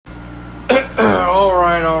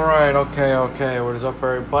Alright, okay. What is up,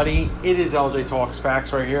 everybody? It is LJ Talks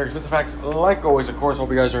Facts right here. With the facts, like always, of course,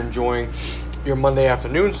 hope you guys are enjoying your Monday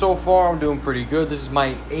afternoon so far. I'm doing pretty good. This is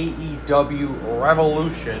my AEW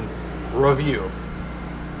Revolution review.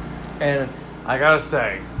 And I gotta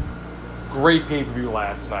say, great pay-per-view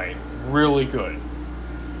last night. Really good.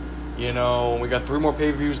 You know, we got 3 more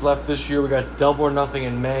pay-per-views left this year. We got Double or Nothing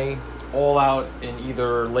in May, All Out in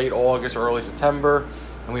either late August or early September,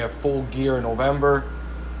 and we have Full Gear in November.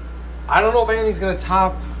 I don't know if anything's going to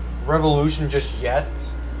top Revolution just yet.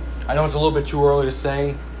 I know it's a little bit too early to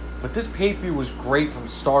say, but this pay-per-view was great from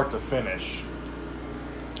start to finish.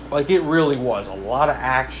 Like, it really was. A lot of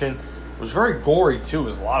action. It was very gory, too. It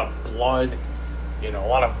was a lot of blood, you know, a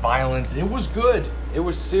lot of violence. It was good. It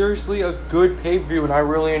was seriously a good pay-per-view, and I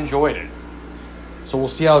really enjoyed it. So we'll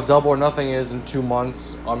see how Double or Nothing is in 2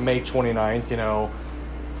 months on May 29th, you know.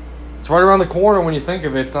 It's right around the corner when you think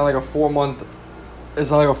of it. It's not like a 4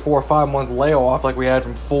 or 5 month layoff like we had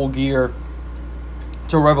from Full Gear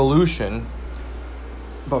to Revolution.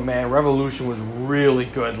 But man, Revolution was really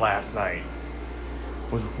good last night.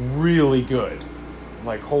 It was really good.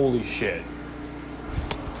 Like, holy shit.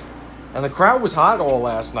 And the crowd was hot all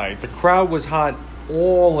last night.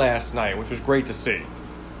 Which was great to see.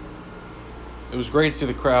 It was great to see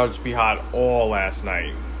the crowd just be hot all last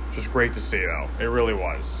night. Just great to see, though. It really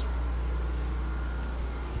was.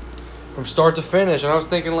 From start to finish, and I was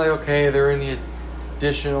thinking, like, okay, they're in the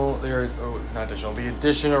Edition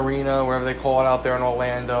Arena, wherever they call it out there in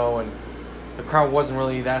Orlando, and the crowd wasn't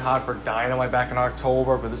really that hot for Dynamite back in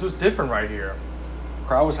October, but this was different right here. The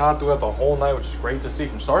crowd was hot throughout the whole night, which is great to see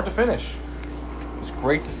from start to finish. It was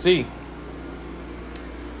great to see.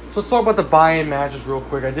 So let's talk about the buy-in matches real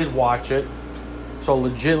quick. I did watch it. So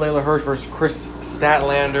legit Layla Hirsch versus Chris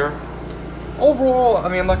Statlander. Overall, I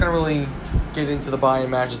mean, I'm not going to really get into the buy-in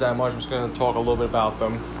matches that much. I'm just going to talk a little bit about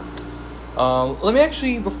them.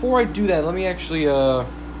 Before I do that, let me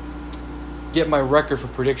get my record for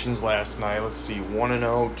predictions last night. Let's see, 1-0,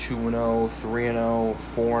 2-0, 3-0,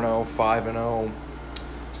 4-0, 5-0,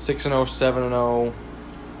 6-0, 7-0,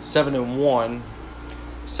 7-1,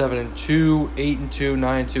 7-2, 8-2,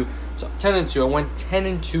 9-2, so 10-2. I went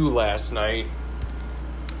 10-2 last night.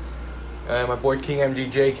 And my boy King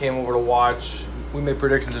MGJ came over to watch. We made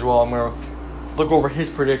predictions as well. I'm going to look over his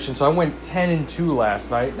predictions. So I went 10-2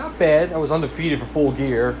 last night. Not bad. I was undefeated for Full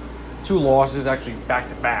Gear. 2 losses, actually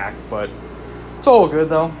back-to-back. But it's all good,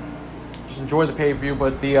 though. Just enjoy the pay-per-view.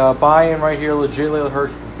 But the buy-in right here, legit Layla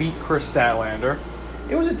Hirsch beat Chris Statlander.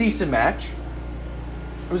 It was a decent match.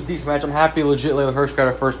 I'm happy legit Layla Hirsch got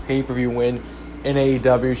her first pay-per-view win in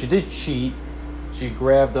AEW. She did cheat. She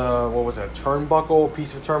grabbed a piece of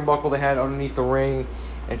a turnbuckle they had underneath the ring,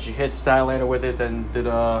 and she hit Statlander with it and did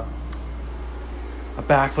a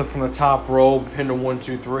backflip from the top rope, pinned a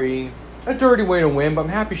 1-2-3. A dirty way to win, but I'm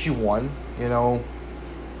happy she won, you know.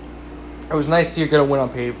 It was nice to see her get a win on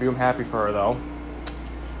pay-per-view. I'm happy for her, though.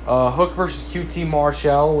 Hook versus QT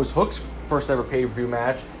Marshall was Hook's first ever pay-per-view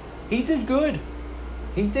match. He did good.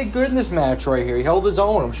 He did good in this match right here. He held his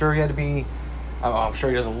own. I'm sure he had to be... I'm sure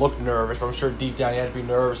he doesn't look nervous, but I'm sure deep down he had to be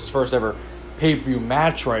nervous. His first ever pay-per-view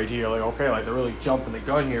match right here. Like, okay, like they're really jumping the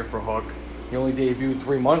gun here for Hook. He only debuted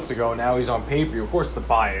 3 months ago. Now he's on pay-per-view. Of course, it's the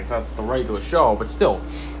buy-in. It's not the regular show, but still.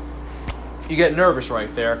 You get nervous right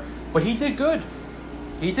there. But he did good.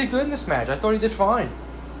 He did good in this match. I thought he did fine.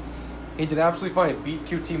 He did absolutely fine. He beat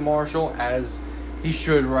QT Marshall as he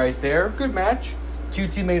should right there. Good match.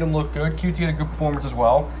 QT made him look good. QT had a good performance as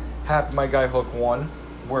well. Happy my guy Hook won.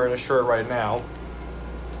 Wearing a shirt right now.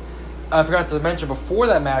 I forgot to mention before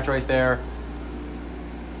that match right there,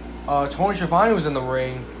 Tony Schiavone was in the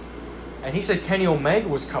ring, and he said Kenny Omega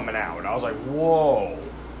was coming out. I was like, whoa.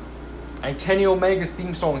 And Kenny Omega's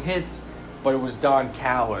theme song hits, but it was Don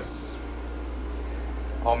Callis.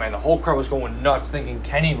 Oh man, the whole crowd was going nuts thinking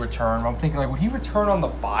Kenny returned. I'm thinking, like, would he return on the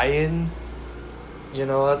buy-in? You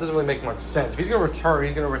know, that doesn't really make much sense. If he's going to return,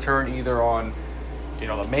 he's going to return either on, you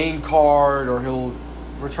know, the main card, or he'll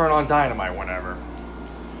return on Dynamite, whatever.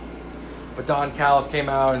 But Don Callis came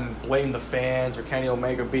out and blamed the fans for Kenny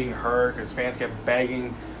Omega being hurt because fans kept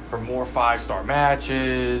begging for more 5-star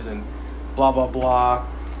matches and blah, blah, blah.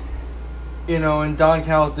 You know, and Don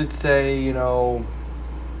Callis did say, you know,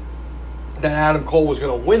 that Adam Cole was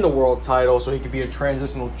going to win the world title so he could be a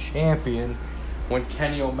transitional champion when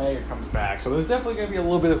Kenny Omega comes back. So there's definitely going to be a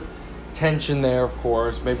little bit of tension there, of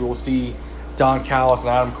course. Maybe we'll see Don Callis and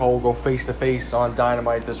Adam Cole go face-to-face on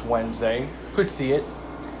Dynamite this Wednesday. Could see it.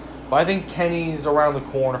 But I think Kenny's around the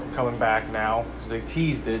corner from coming back now, because they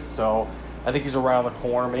teased it, so I think he's around the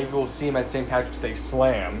corner. Maybe we'll see him at St. Patrick's Day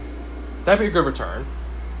Slam. That'd be a good return.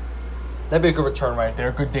 That'd be a good return right there.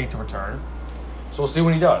 A good date to return. So we'll see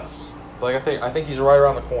what he does. But I think he's right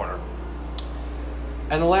around the corner.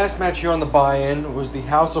 And the last match here on the buy-in was the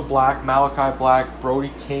House of Black, Malachi Black,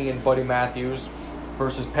 Brody King, and Buddy Matthews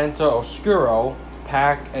versus Penta Oscuro,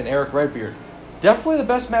 Pac, and Eric Redbeard. Definitely the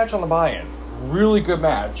best match on the buy-in. Really good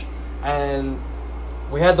match. And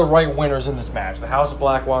we had the right winners in this match. The House of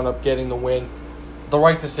Black wound up getting the win. The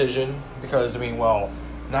right decision. Because,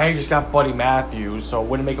 now you just got Buddy Matthews, so it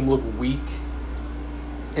wouldn't make him look weak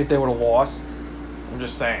if they would have lost. I'm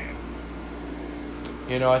just saying.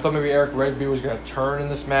 I thought maybe Eric Redbeard was going to turn in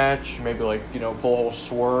this match. Maybe, pull a whole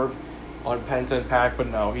swerve on Penta and Pac. But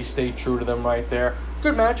no, he stayed true to them right there.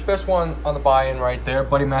 Good match. Best one on the buy-in right there.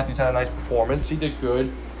 Buddy Matthews had a nice performance. He did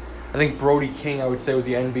good. I think Brody King, I would say, was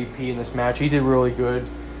the MVP in this match. He did really good.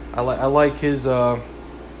 I like his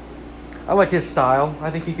style. I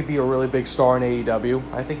think he could be a really big star in AEW.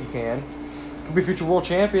 I think he can. Could be a future world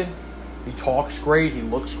champion. He talks great. He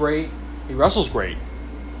looks great. He wrestles great.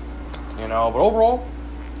 But overall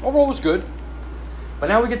it was good. But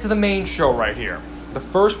now we get to the main show right here. The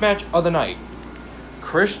first match of the night.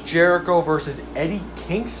 Chris Jericho versus Eddie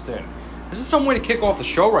Kingston. This is some way to kick off the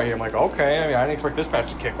show right here. I'm like, okay. I didn't expect this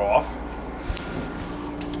match to kick off.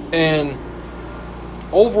 And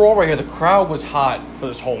overall right here, the crowd was hot for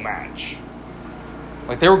this whole match.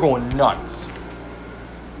 They were going nuts.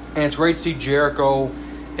 And it's great to see Jericho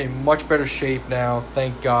in much better shape now,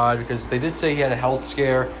 thank God, because they did say he had a health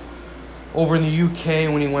scare over in the UK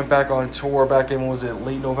when he went back on tour back in,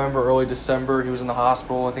 late November, early December. He was in the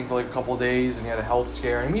hospital, I think, for a couple of days, and he had a health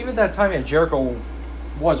scare. And even at that time, Jericho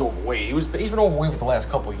was overweight. He's been overweight for the last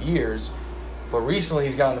couple of years, but recently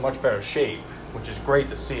he's gotten in much better shape, which is great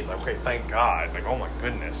to see. It's like, okay, thank God. Oh my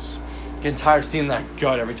goodness. Getting tired of seeing that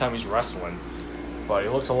gut every time he's wrestling. But he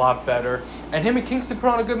looks a lot better. And him and Kingston put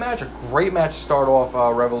on a good match. A great match to start off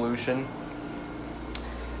Revolution.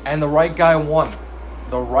 And the right guy won.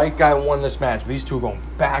 The right guy won this match. These two are going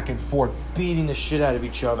back and forth, beating the shit out of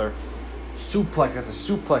each other. Suplex after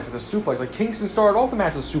suplex after suplex. Kingston started off the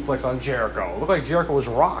match with a suplex on Jericho. It looked like Jericho was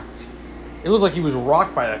rocked. It looked like he was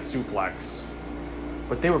rocked by that suplex.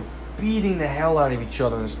 But they were beating the hell out of each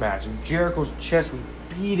other in this match. And Jericho's chest was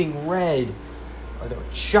beating red. They were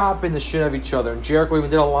chopping the shit out of each other. And Jericho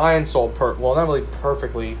even did a lion salt well, not really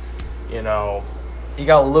perfectly. He got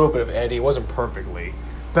a little bit of Eddie. It wasn't perfectly.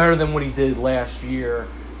 Better than what he did last year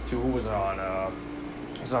to, who was it on?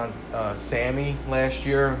 It was on Sammy last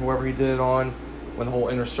year, whoever he did it on, when the whole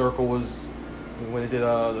Inner Circle was, when they did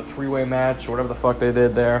the three-way match, or whatever the fuck they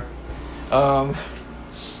did there.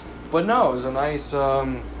 But no, it was a nice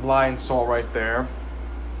lion salt right there.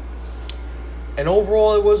 And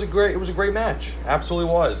overall, it was a great match. Absolutely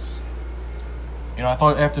was. I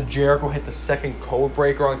thought after Jericho hit the second code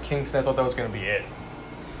breaker on Kingston, I thought that was going to be it.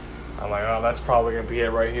 I'm like, oh, that's probably going to be it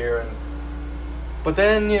right here. But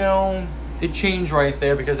then, it changed right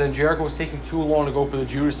there because then Jericho was taking too long to go for the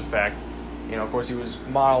Judas effect. Of course, he was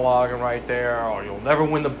monologuing right there. Oh, you'll never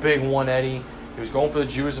win the big one, Eddie. He was going for the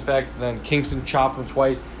Judas effect. Then Kingston chopped him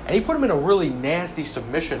twice. And he put him in a really nasty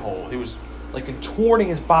submission hold. He was contorting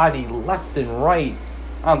his body left and right.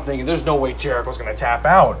 I'm thinking, there's no way Jericho's going to tap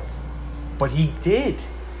out. But he did.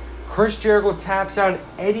 Chris Jericho taps out.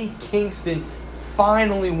 Eddie Kingston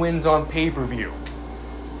finally wins on pay-per-view.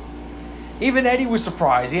 Even Eddie was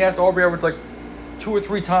surprised. He asked Aubrey Edwards 2 or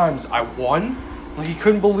 3 times, I won? He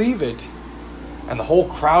couldn't believe it. And the whole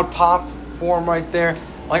crowd popped for him right there.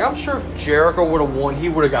 I'm sure if Jericho would have won, he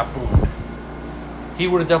would have got booed. He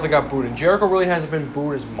would have definitely got booed. And Jericho really hasn't been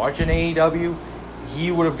booed as much in AEW.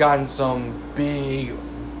 He would have gotten some big,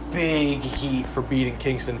 big heat for beating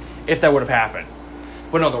Kingston if that would have happened.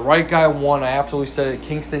 But no, the right guy won. I absolutely said it.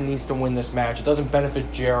 Kingston needs to win this match. It doesn't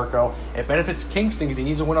benefit Jericho. It benefits Kingston because he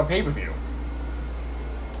needs to win on pay-per-view.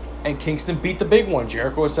 And Kingston beat the big one.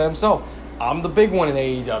 Jericho said himself, I'm the big one in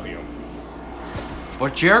AEW.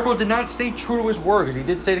 But Jericho did not stay true to his word because he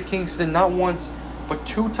did say to Kingston not once, but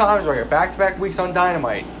 2 times right here, back-to-back weeks on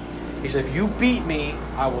Dynamite. He said, if you beat me,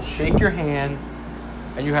 I will shake your hand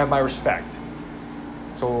and you have my respect.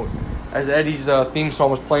 So as Eddie's theme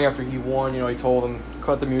song was playing after he won, he told him,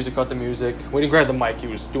 cut the music. When he grabbed the mic, he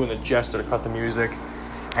was doing the gesture to cut the music.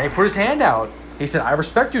 And he put his hand out. He said, I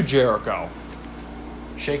respect you, Jericho.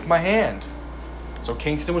 Shake my hand. So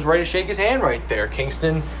Kingston was ready to shake his hand right there.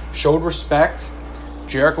 Kingston showed respect.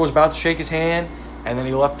 Jericho was about to shake his hand. And then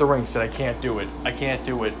he left the ring. He said, I can't do it.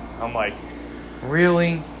 I'm like,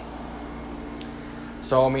 really?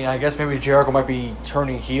 So, I guess maybe Jericho might be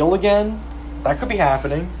turning heel again. That could be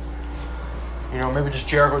happening. Maybe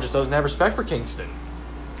Jericho just doesn't have respect for Kingston.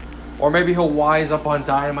 Or maybe he'll wise up on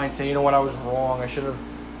Dynamite and say, you know what, I was wrong. I should have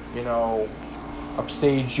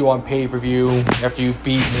upstage you on pay-per-view after you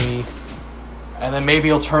beat me, and then maybe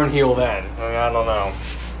he'll turn heel then. I don't know.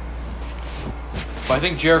 But I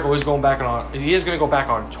think Jericho is going to go back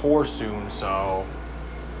on tour soon, so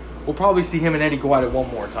we'll probably see him and Eddie go at it one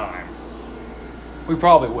more time. We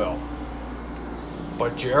probably will.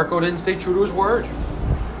 But Jericho didn't stay true to his word.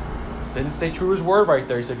 Didn't stay true to his word right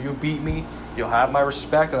there. He said, if you beat me, you'll have my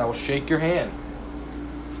respect and I will shake your hand.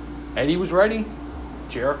 Eddie was ready.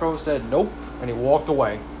 Jericho said nope, and he walked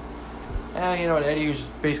away. And Eddie was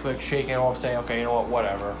basically shaking it off, saying, okay, you know what,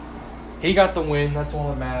 whatever. He got the win. That's all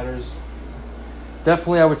that matters.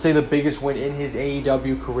 Definitely, I would say the biggest win in his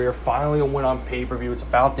AEW career. Finally a win on pay-per-view. It's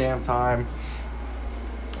about damn time.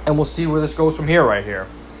 And we'll see where this goes from here right here.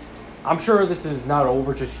 I'm sure this is not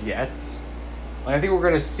over just yet. I think we're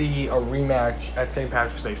going to see a rematch at St.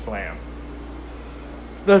 Patrick's Day Slam.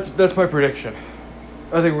 That's my prediction.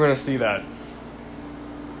 I think we're going to see that.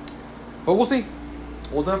 But we'll see.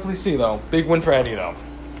 We'll definitely see, though. Big win for Eddie, though.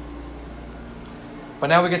 But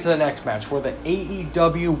now we get to the next match for the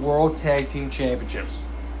AEW World Tag Team Championships.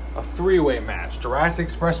 A three-way match. Jurassic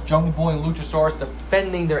Express, Jungle Boy, and Luchasaurus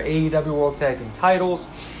defending their AEW World Tag Team titles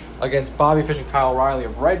against Bobby Fish and Kyle O'Reilly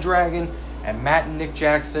of Red Dragon and Matt and Nick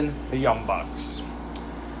Jackson, the Young Bucks.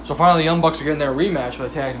 So finally, the Young Bucks are getting their rematch for the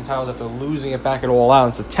tag team titles after losing it back at All Out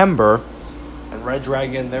in September. And Red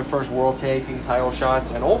Dragon, their first World Tag Team title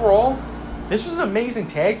shots. And overall, this was an amazing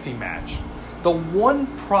tag team match. The one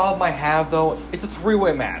problem I have, though, it's a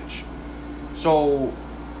three-way match. So,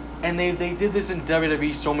 and they did this in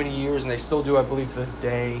WWE so many years, and they still do, I believe, to this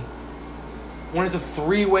day. When it's a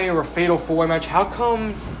three-way or a fatal four-way match, how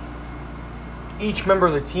come each member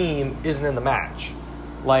of the team isn't in the match?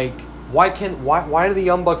 Like, why are the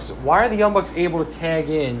Young Bucks able to tag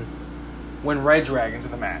in when Red Dragon's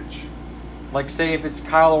in the match? Like, say if it's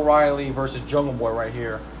Kyle O'Reilly versus Jungle Boy right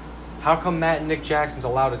here, how come Matt and Nick Jackson's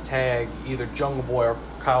allowed to tag either Jungle Boy or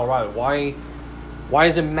Kyle O'Reilly? Why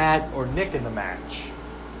isn't Matt or Nick in the match?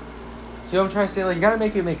 See what I'm trying to say? Like, you gotta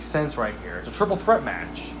make it make sense right here. It's a triple threat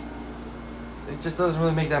match. It just doesn't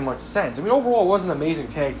really make that much sense. I mean, overall, it was an amazing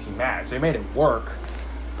tag team match. They made it work.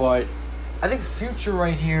 But I think future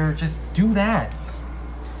right here, just do that.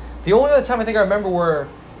 The only other time I think I remember where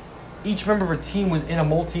each member of a team was in a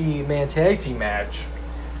multi-man tag team match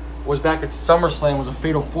was back at SummerSlam. Was a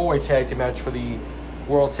fatal four-way tag team match for the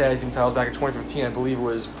World Tag Team titles back in 2015. I believe it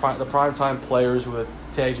was the Primetime Players, who were the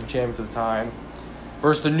tag team champions at the time,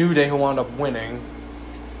 versus the New Day, who wound up winning.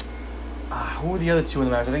 Who were the other two in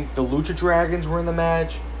the match? I think the Lucha Dragons were in the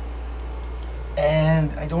match.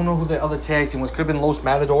 And I don't know who the other tag team was. Could have been Los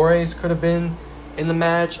Matadores. Could have been in the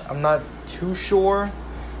match. I'm not too sure.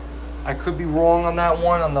 I could be wrong on that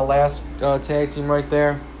one, on the last tag team right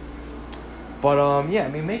there. But, yeah, I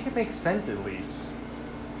mean, make it make sense at least.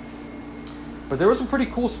 But there were some pretty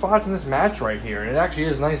cool spots in this match right here. And it actually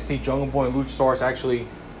is nice to see Jungle Boy and Luchasaurus actually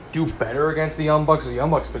do better against the Young Bucks. The Young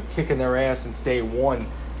Bucks have been kicking their ass since day one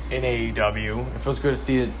in AEW. It feels good to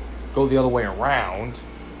see it go the other way around.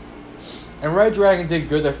 And Red Dragon did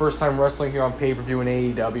good their first time wrestling here on pay-per-view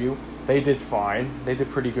in AEW. They did fine. They did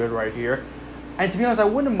pretty good right here. And to be honest, I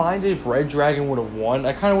wouldn't have minded if Red Dragon would have won.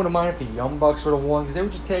 I kind of wouldn't mind if the Young Bucks would have won, because they were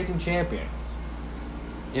just tag team champions.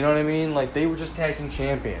 You know what I mean? Like, they were just tag team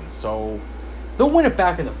champions. So, they'll win it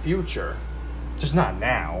back in the future. Just not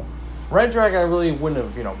now. Red Dragon, I really wouldn't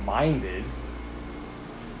have, minded.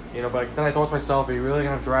 But then I thought to myself, are you really going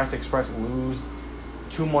to have Jurassic Express lose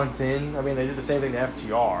 2 months in? I mean, they did the same thing to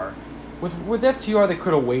FTR. With FTR, they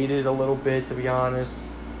could have waited a little bit, to be honest.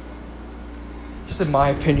 Just in my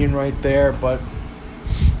opinion right there, but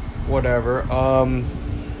whatever.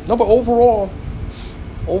 No, but overall,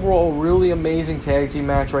 really amazing tag team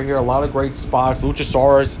match right here. A lot of great spots.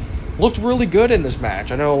 Luchasaurus looked really good in this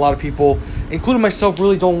match. I know a lot of people, including myself,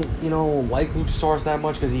 really don't, like Luchasaurus that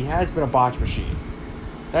much because he has been a botch machine.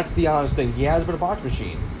 That's the honest thing. He has been a botch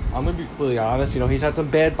machine. I'm going to be completely honest. He's had some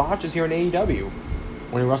bad botches here in AEW.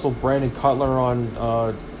 When he wrestled Brandon Cutler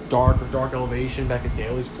on Dark Elevation back at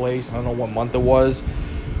Daly's Place. I don't know what month it was.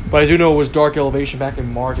 But I do know it was Dark Elevation back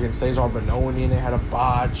in March against Cesar Bononi, and they had a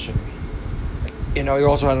botch. And, he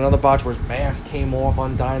also had another botch where his mask came off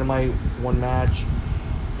on Dynamite one match.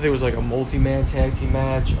 I think it was like a multi-man tag team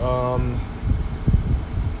match. He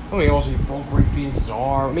also broke Ray Phoenix's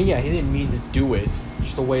arm. I mean, yeah, he didn't mean to do it.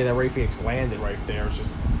 Just the way that Ray Phoenix landed right there. It's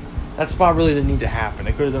just, that spot really didn't need to happen.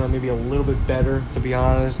 They could have done it maybe a little bit better, to be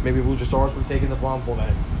honest. Maybe Luchasaurus would have taken the bump. Well,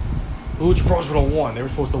 then the Lucha Bros would have won. They were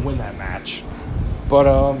supposed to win that match. But,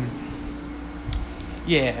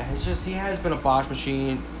 yeah, it's just, he has been a botch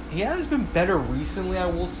machine. He has been better recently, I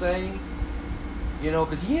will say. You know,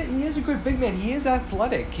 because he is a good big man. He is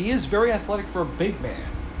athletic. He is very athletic for a big man.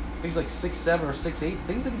 Things like 6'7" or 6'8",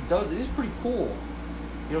 things that he does, it is pretty cool.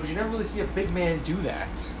 You know, because you never really see a big man do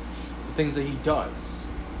that. The things that he does.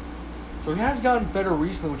 So he has gotten better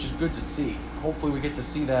recently, which is good to see. Hopefully we get to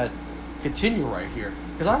see that continue right here.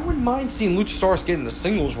 Because I wouldn't mind seeing Luchasaurus getting the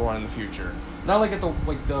singles run in the future. Not like at the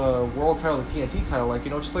world title, the TNT title, like,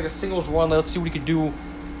 you know, just like a singles run. Let's see what he could do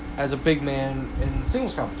as a big man in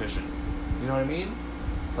singles competition. You know what I mean?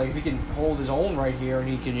 Like, if he can hold his own right here and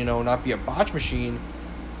he can, you know, not be a botch machine,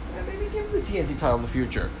 maybe give him the TNT title in the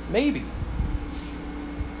future. Maybe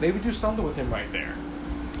do something with him right there.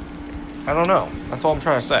 I don't know. That's all I'm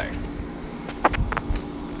trying to say.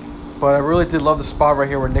 But I really did love the spot right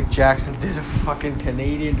here where Nick Jackson did a fucking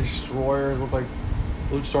Canadian Destroyer. It looked like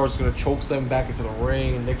Luchasaurus was going to choke them back into the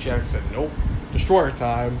ring. And Nick Jackson said, nope, Destroyer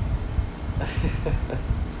time.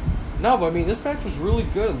 No, but I mean, this match was really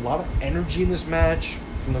good. A lot of energy in this match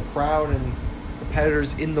from the crowd and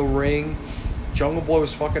competitors in the ring. Jungle Boy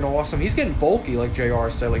was fucking awesome. He's getting bulky, like JR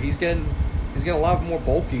said. Like, he's getting a lot more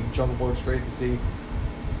bulky. Jungle Boy was great to see.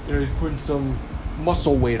 You know, he's putting some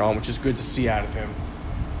muscle weight on, which is good to see out of him.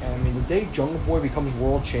 And I mean, the day Jungle Boy becomes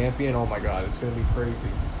world champion, oh my god, it's going to be crazy.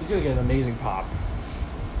 He's going to get an amazing pop.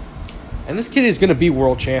 And this kid is going to be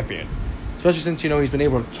world champion. Especially since, you know, he's been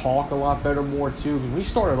able to talk a lot better more, too. Because when he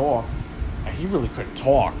started off, he really couldn't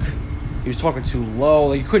talk. He was talking too low.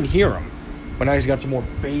 Like, you couldn't hear him. But now he's got some more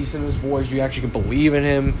bass in his voice. You actually can believe in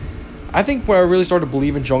him. I think where I really started to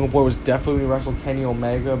believe in Jungle Boy was definitely when he wrestled Kenny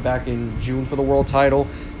Omega back in June for the world title.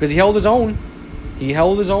 Because he held his own. He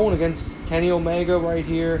held his own against Kenny Omega right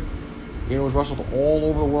here. You know, was wrestled all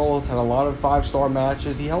over the world. Had a lot of 5-star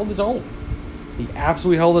matches. He held his own. He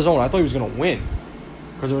absolutely held his own. I thought he was going to win.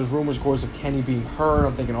 Because there was rumors, of course, of Kenny being hurt.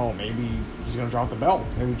 I'm thinking, oh, maybe he's going to drop the belt.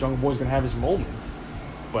 Maybe Jungle Boy's going to have his moment.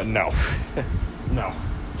 But no. No.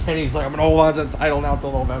 Kenny's like, I'm going to hold on to the title now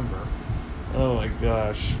till November. Oh, my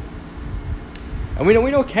gosh. And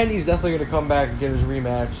we know Kenny's definitely going to come back and get his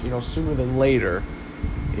rematch, you know, sooner than later.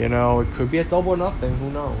 You know, it could be a Double or Nothing.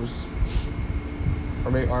 Who knows? I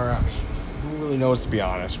mean, who really knows, to be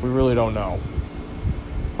honest? We really don't know.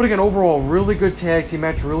 But again, overall, really good tag team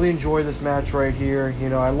match. Really enjoyed this match right here. You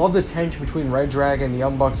know, I love the tension between Red Dragon and the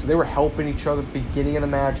Young Bucks. They were helping each other at the beginning of the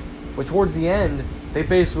match. But towards the end, they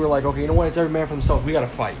basically were like, okay, you know what? It's every man for themselves. We got to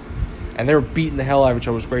fight. And they were beating the hell out of each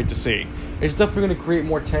other. It was great to see. It's definitely going to create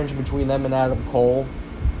more tension between them and Adam Cole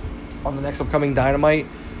on the next upcoming Dynamite.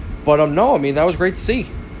 But no, I mean, that was great to see.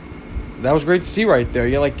 That was great to see right there.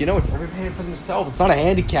 You're like, you know, it's every man for themselves. It's not a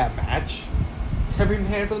handicap match. It's every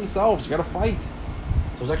man for themselves. You got to fight.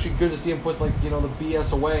 So it was actually good to see him put, like, you know, the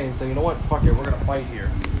BS away and say, you know what, fuck it, we're going to fight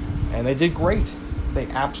here. And they did great. They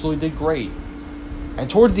absolutely did great. And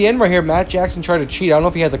towards the end right here, Matt Jackson tried to cheat. I don't know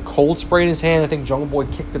if he had the cold spray in his hand. I think Jungle Boy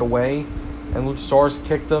kicked it away. And Luchasaurus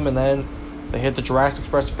kicked him. And then they hit the Jurassic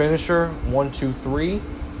Express finisher. 1, 2, 3.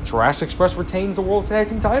 Jurassic Express retains the World Tag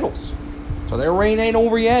Team titles. So their reign ain't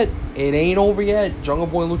over yet. It ain't over yet. Jungle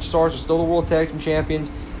Boy and Luchasaurus are still the World Tag Team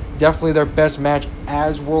champions. Definitely their best match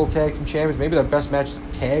as World Tag Team champions. Maybe their best match as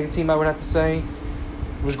tag team, I would have to say.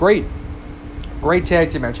 It was great. Great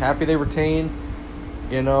tag team match. Happy they retained.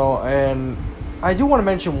 You know, and I do want to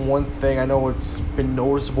mention one thing. I know it's been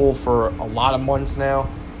noticeable for a lot of months now.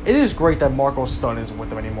 It is great that Marco Stunt isn't with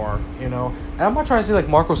them anymore, you know. And I'm not trying to say, like,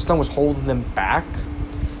 Marco Stunt was holding them back.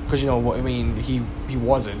 Because, you know, I mean, he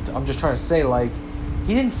wasn't. I'm just trying to say, like,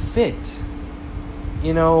 he didn't fit.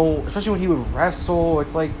 You know, especially when he would wrestle.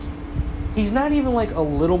 It's like, he's not even, like, a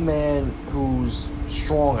little man who's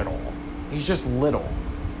strong at all. He's just little.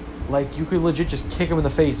 Like, you could legit just kick him in the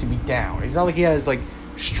face, he'd be down. It's not like he has, like,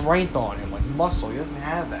 strength on him, like muscle. He doesn't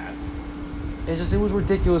have that. It's just, it was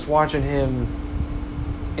ridiculous watching him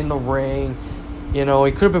in the ring. You know,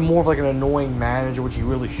 he could have been more of like an annoying manager, which he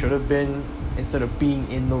really should have been, instead of being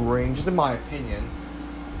in the ring, just in my opinion.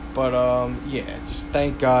 But yeah, just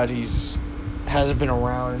thank God hasn't been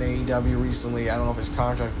around in AEW recently. I don't know if his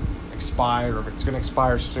contract expired or if it's gonna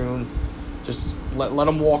expire soon. Just let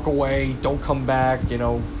him walk away. Don't come back. You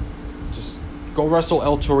know, just go wrestle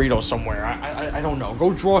El Torito somewhere. I don't know.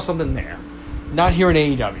 Go draw something there. Not here in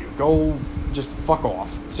AEW. Go just fuck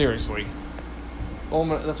off. Seriously.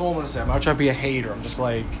 That's all I'm going to say. I'm not trying to be a hater. I'm just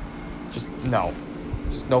like, just no.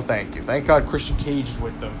 Just no thank you. Thank God Christian Cage is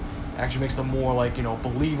with them. It actually makes them more, like, you know,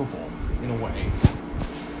 believable in a way.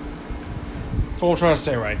 That's all I'm trying to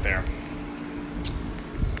say right there.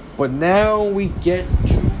 But now we get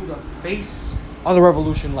to the face of the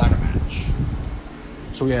Revolution ladder match.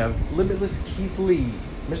 So we have Limitless Keith Lee,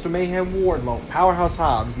 Mr. Mayhem Wardlow, Powerhouse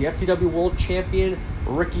Hobbs, the FTW World Champion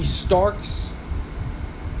Ricky Starks,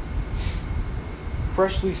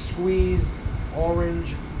 freshly squeezed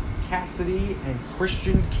Orange Cassidy and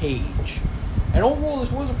Christian Cage. And overall,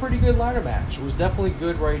 this was a pretty good ladder match. It was definitely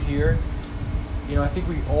good right here. You know, I think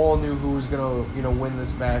we all knew who was going to, win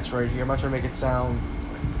this match right here. I'm not trying to make it sound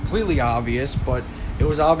completely obvious, but it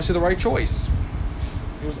was obviously the right choice.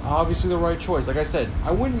 It was obviously the right choice. Like I said,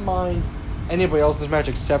 I wouldn't mind anybody else in this match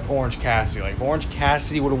except Orange Cassidy. Like, if Orange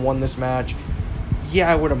Cassidy would have won this match,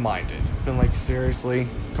 yeah, I would have minded. Been like, seriously?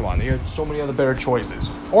 Come on, there are so many other better choices.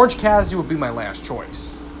 Orange Cassidy would be my last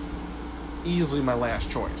choice. Easily my last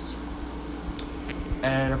choice.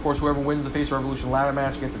 And, of course, whoever wins the Face Revolution ladder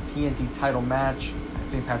match gets a TNT title match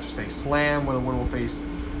at St. Patrick's Day Slam, where the winner will face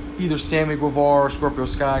either Sammy Guevara or Scorpio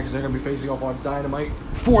Sky, because they're going to be facing off on Dynamite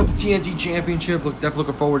for the TNT Championship. Definitely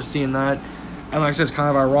looking forward to seeing that. And like I said, it's kind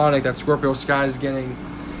of ironic that Scorpio Sky is getting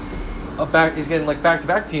back-to-back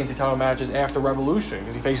TNT title matches after Revolution,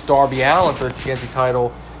 because he faced Darby Allin for the TNT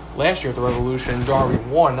title last year at the Revolution. Darby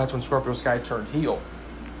won. That's when Scorpio Sky turned heel.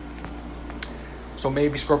 So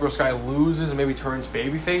maybe Scorpio Sky loses and maybe turns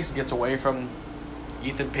babyface and gets away from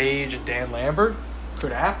Ethan Page and Dan Lambert.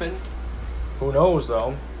 Could happen. Who knows,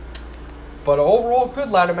 though. But overall,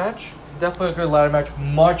 good ladder match. Definitely a good ladder match.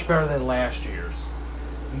 Much better than last year's.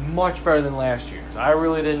 Much better than last year's. I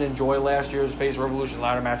really didn't enjoy last year's Face Revolution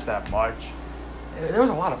ladder match that much. There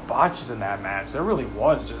was a lot of botches in that match. There really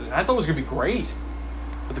was. I thought it was going to be great.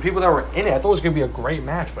 For the people that were in it, I thought it was going to be a great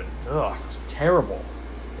match. But, it was terrible.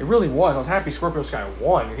 It really was. I was happy Scorpio Sky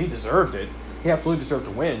won. He deserved it. He absolutely deserved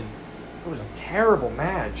to win. It was a terrible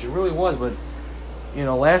match. It really was. But,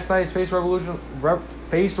 last night's Face Revolution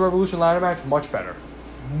ladder match, much better.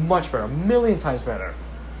 Much better. A million times better.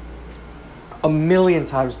 A million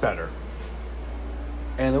times better.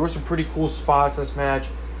 And there were some pretty cool spots in this match.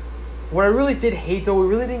 What I really did hate, though, we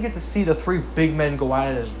really didn't get to see the three big men go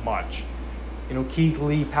at it as much. Keith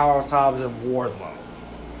Lee, Powerhouse Hobbs, and Wardlow.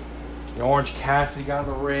 Orange Cassidy got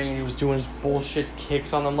in the ring and he was doing his bullshit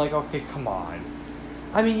kicks on them. Like, okay, come on.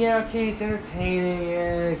 I mean, yeah, okay, it's entertaining,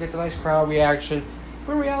 yeah, it gets a nice crowd reaction.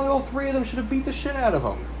 But in reality, all three of them should have beat the shit out of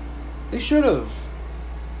him. They should have.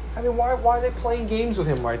 I mean, why are they playing games with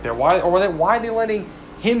him right there? Why are they letting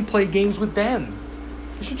him play games with them?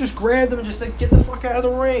 They should just grab them and just say, get the fuck out of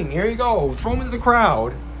the ring. Here you go. Throw him into the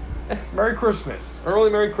crowd. Merry Christmas. Early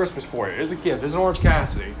Merry Christmas for you. Here's a gift. Here's an Orange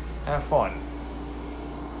Cassidy. Have fun.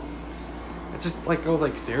 It was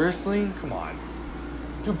like, seriously? Come on.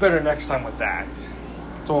 Do better next time with that.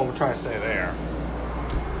 That's all I'm trying to say there.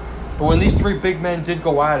 But when these three big men did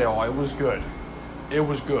go at it all, it was good. It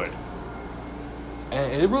was good.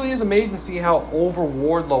 And it really is amazing to see how over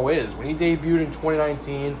Wardlow is. When he debuted in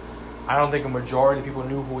 2019, I don't think a majority of people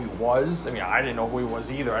knew who he was. I mean, I didn't know who he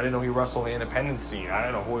was either. I didn't know he wrestled in the independent scene. I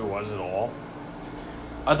didn't know who he was at all.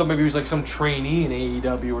 I thought maybe he was like some trainee in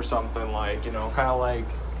AEW or something, like, kind of like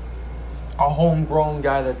a homegrown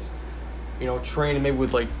guy that's, training maybe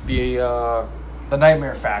with like the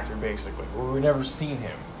Nightmare Factory, basically, where we've never seen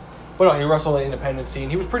him. But no, he wrestled in the independent scene.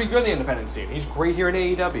 He was pretty good in the independent scene. He's great here in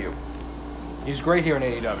AEW. He's great here in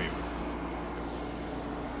AEW.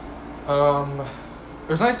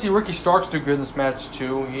 It was nice to see Ricky Starks do good in this match,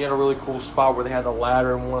 too. He had a really cool spot where they had the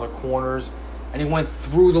ladder in one of the corners, and he went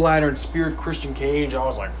through the ladder and speared Christian Cage. I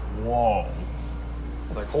was like, whoa. I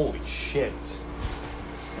was like, holy shit.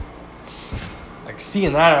 Like,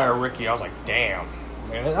 seeing that out of Ricky, I was like, damn.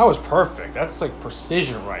 Man, that was perfect. That's, like,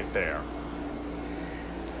 precision right there.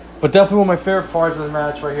 But definitely one of my favorite parts of the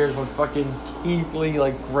match right here is when fucking Keith Lee,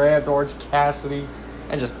 like, grabbed Orange Cassidy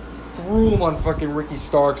and just threw him on fucking Ricky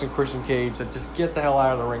Starks and Christian Cage. Said, just get the hell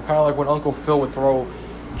out of the ring. Kind of like when Uncle Phil would throw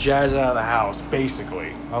Jazz out of the house,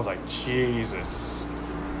 basically. I was like, Jesus.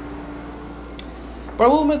 But I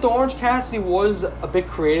will admit, the Orange Cassidy was a bit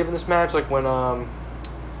creative in this match. Like when,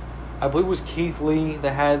 I believe it was Keith Lee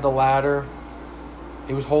that had the ladder.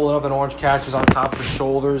 He was holding up, and Orange Cassidy was on top of his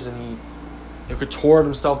shoulders, and he contorted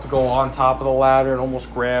himself to go on top of the ladder and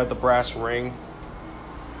almost grabbed the brass ring.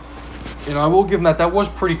 I will give him that. That was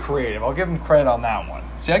pretty creative. I'll give him credit on that one.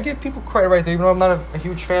 See, I give people credit right there, even though I'm not a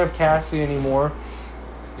huge fan of Cassidy anymore.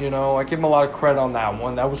 I give him a lot of credit on that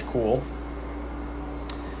one. That was cool.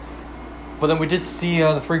 But then we did see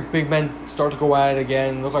the three big men start to go at it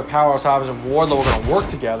again. It looked like Powerhouse Hobbs and Wardlow were going to work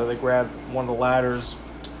together. They grabbed one of the ladders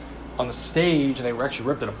on the stage, and they actually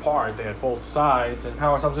ripped it apart. They had both sides, and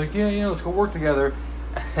Powerhouse Hobbs was like, yeah, let's go work together.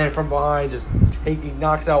 And from behind, he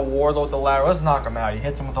knocks out Wardlow with the ladder. Let's knock him out. He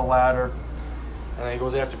hits him with the ladder. And then he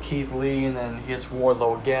goes after Keith Lee, and then he hits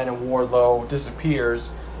Wardlow again, and Wardlow disappears.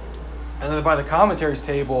 And then by the commentaries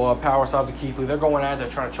table, Powerhouse Hobbs and Keith Lee, they're going at it, they're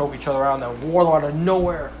trying to choke each other out, and then Wardlow out of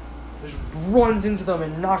nowhere just runs into them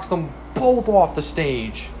and knocks them both off the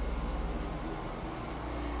stage.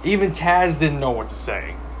 Even Taz didn't know what to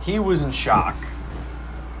say. He was in shock.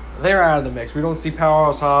 They're out of the mix. We don't see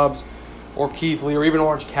Powerhouse Hobbs or Keith Lee or even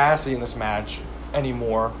Orange Cassidy in this match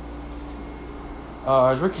anymore.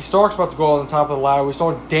 As Ricky Starks about to go on the top of the ladder, we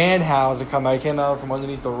saw Danhausen come out. He came out from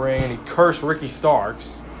underneath the ring and he cursed Ricky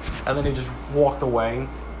Starks. And then he just walked away.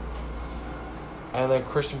 And then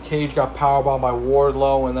Christian Cage got powerbombed by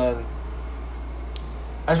Wardlow. And then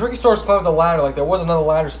as Ricky Starks climbed the ladder, like there was another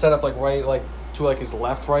ladder set up right to his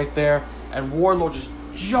left right there. And Wardlow just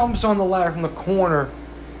jumps on the ladder from the corner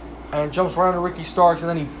and jumps right onto Ricky Starks. And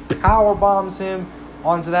then he power bombs him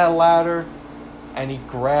onto that ladder. And he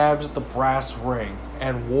grabs the brass ring.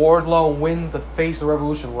 And Wardlow wins the Face of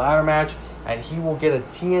Revolution ladder match. And he will get a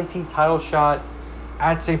TNT title shot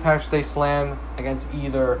at St. Patrick's Day Slam against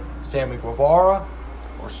either Sammy Guevara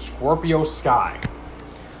or Scorpio Sky.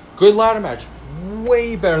 Good ladder match.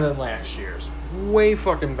 Way better than last year's. Way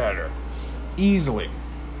fucking better. Easily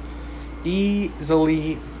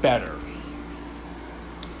better.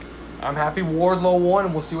 I'm happy Wardlow won,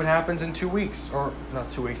 and we'll see what happens in 2 weeks. Or,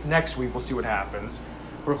 not 2 weeks, next week we'll see what happens.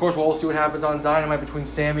 But, of course, we'll see what happens on Dynamite between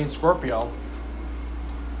Sammy and Scorpio.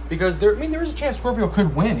 Because, there is a chance Scorpio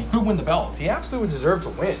could win. He could win the belt. He absolutely would deserve to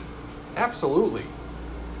win. Absolutely.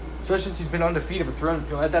 Especially since he's been undefeated for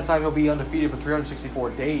 300... at that time, he'll be undefeated for 364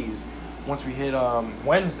 days once we hit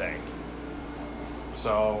Wednesday.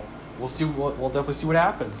 So, we'll see. We'll definitely see what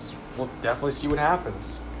happens.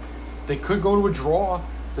 They could go to a draw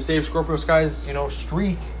to save Scorpio Sky's,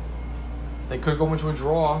 streak. They could go into a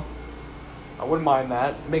draw. I wouldn't mind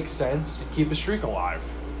that. It makes sense. Keep his streak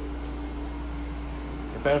alive.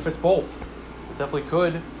 It benefits both. It definitely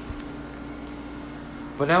could.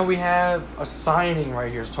 But now we have a signing right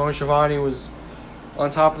here. So Tony Schiavone was on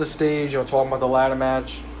top of the stage, talking about the ladder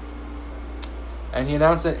match. And he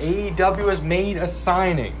announced that AEW has made a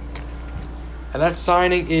signing. And that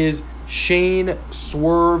signing is Shane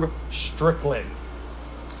Swerve Strickland.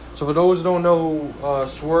 So for those who don't know who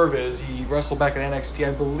Swerve is, he wrestled back in NXT.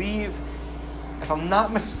 I believe, if I'm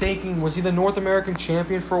not mistaken, was he the North American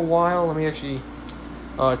champion for a while? Let me actually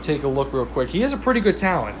take a look real quick. He is a pretty good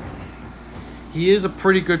talent.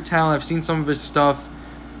 I've seen some of his stuff.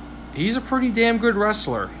 He's a pretty damn good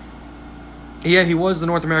wrestler. Yeah, he was the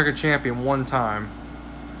North American champion one time.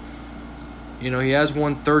 He has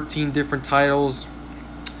won 13 different titles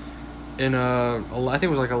in I think it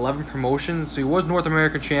was 11 promotions. So he was North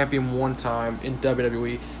American champion one time in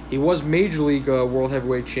WWE. He was Major League World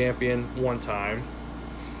Heavyweight Champion one time.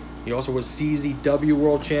 He also was CZW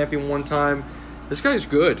World Champion one time. This guy's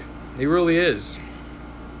good. He really is.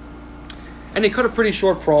 And he cut a pretty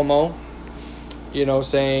short promo,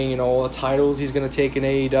 saying, all the titles he's going to take in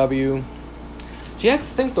AEW. So you have to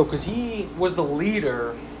think, though, because he was the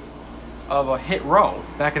leader of a Hit Row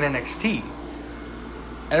back in NXT.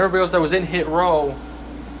 And everybody else that was in Hit Row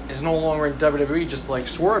is no longer in WWE, just like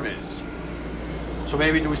Swerve is. So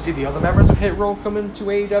maybe do we see the other members of Hit Row come into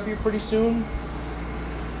AEW pretty soon?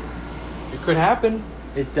 It could happen.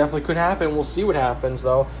 It definitely could happen. We'll see what happens,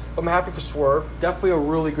 though. But I'm happy for Swerve. Definitely a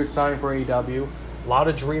really good signing for AEW. A lot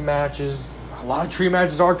of dream matches. A lot of dream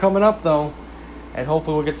matches are coming up, though. And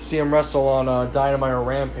hopefully we'll get to see him wrestle on Dynamite or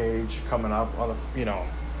Rampage coming up on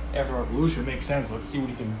after Revolution. It makes sense. Let's see what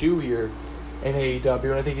he can do here in AEW,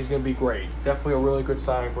 and I think he's going to be great. Definitely a really good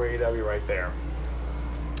signing for AEW right there.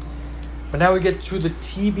 But now we get to the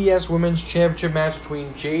TBS Women's Championship match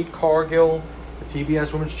between Jade Cargill, the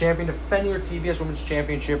TBS Women's Champion, defending her TBS Women's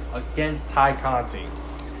Championship against Ty Conti.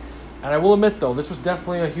 And I will admit, though, this was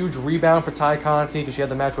definitely a huge rebound for Ty Conti because she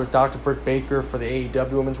had the match with Dr. Britt Baker for the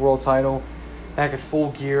AEW Women's World title back at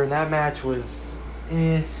Full Gear, and that match was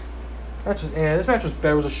This match was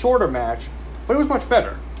better. It was a shorter match, but it was much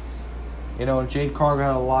better. Jade Cargill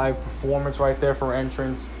had a live performance right there for her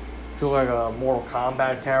entrance. She looked like a Mortal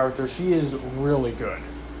Kombat character. She is really good.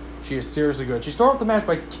 She is seriously good. She started off the match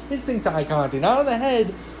by kissing Ty Conti, not on the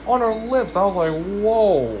head, on her lips. I was like,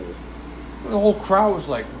 whoa. The whole crowd was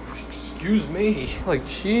like, excuse me. Like,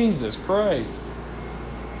 Jesus Christ.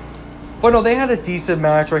 But no, they had a decent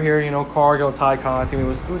match right here. Cargill and Ty Conti. It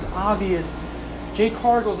was obvious Jade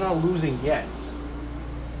Cargill's not losing yet.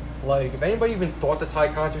 Like, if anybody even thought that Ty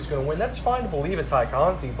Conti was going to win, that's fine to believe in Ty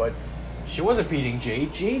Conti, but she wasn't beating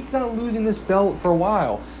Jade. Jade's not losing this belt for a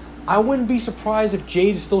while. I wouldn't be surprised if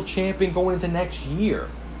Jade is still champion going into next year.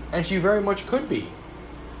 And she very much could be.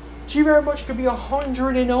 She very much could be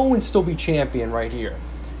 100-0 and still be champion right here.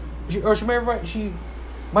 She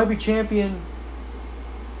might be champion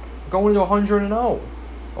going to 100-0.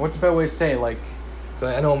 What's the better way to say it?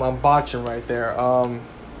 I know I'm botching right there.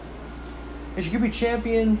 If she could be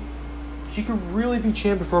champion, she could really be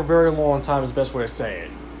champion for a very long time is the best way to say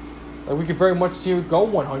it. Like, we could very much see her go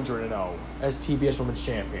 100-0 as TBS Women's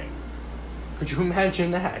Champion. Could you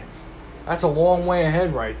imagine that? That's a long way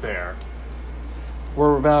ahead right there.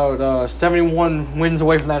 We're about 71 wins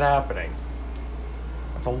away from that happening.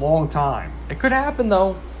 That's a long time. It could happen,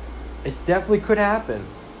 though. It definitely could happen.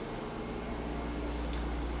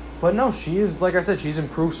 But no, she is, like I said, she's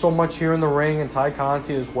improved so much here in the ring, and Ty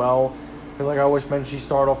Conti as well. But like I always mentioned, she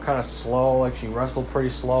started off kind of slow. Like, she wrestled pretty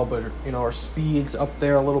slow, but, you know, her speed's up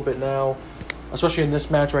there a little bit now. Especially in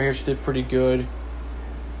this match right here, she did pretty good.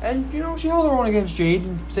 And, you know, she held her own against Jade,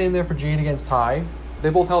 sitting there for Jade against Ty. They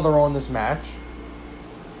both held their own in this match.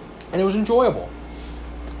 And it was enjoyable.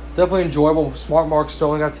 Definitely enjoyable. Smart Mark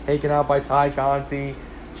Sterling got taken out by Ty Conti.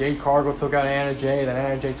 Jade Cargill took out Anna Jay. Then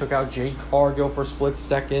Anna Jay took out Jade Cargill for a split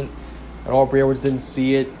second. And Aubrey Edwards didn't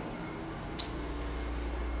see it.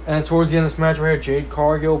 And towards the end of this match right here, Jade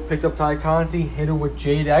Cargill picked up Ty Conti, hit her with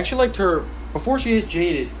Jade. I actually liked her. Before she hit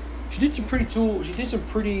Jaded, she did some pretty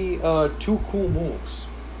two cool moves.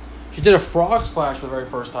 She did a frog splash for the very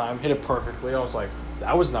first time, hit it perfectly. I was like,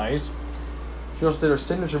 that was nice. She also did her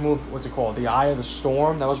signature move, what's it called? The Eye of the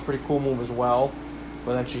Storm. That was a pretty cool move as well.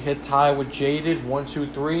 But then she hit Ty with Jaded, 1, 2,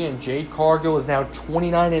 3, and Jade Cargill is now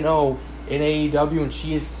 29-0 in AEW, and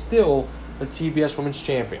she is still the TBS Women's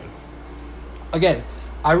Champion. Again,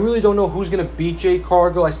 I really don't know who's going to beat Jade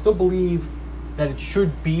Cargill. I still believe that it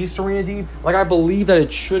should be Serena Deeb. Like, I believe that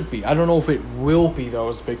it should be. I don't know if it will be, though,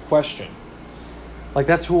 is the big question. Like,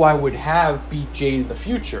 that's who I would have beat Jade in the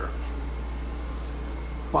future.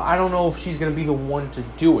 But I don't know if she's going to be the one to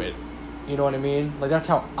do it. You know what I mean? Like, that's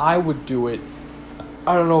how I would do it.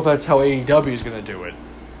 I don't know if that's how AEW is going to do it.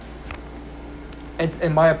 And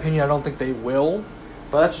in my opinion, I don't think they will.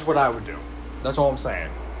 But that's just what I would do. That's all I'm saying.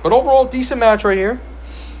 But overall, decent match right here.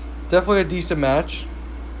 Definitely a decent match.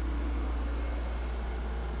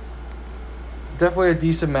 Definitely a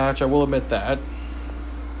decent match. I will admit that.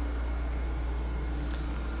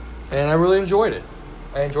 And I really enjoyed it.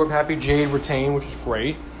 I enjoyed Happy Jade retain, which is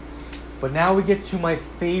great. But now we get to my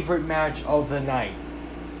favorite match of the night.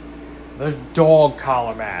 The dog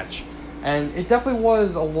collar match. And it definitely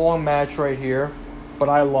was a long match right here. But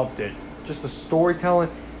I loved it. Just the storytelling.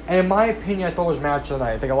 And in my opinion, I thought it was match of the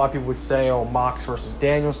night. I think a lot of people would say, oh, Mox versus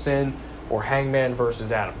Danielson. Or Hangman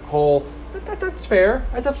versus Adam Cole. That's fair.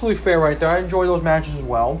 That's absolutely fair right there. I enjoy those matches as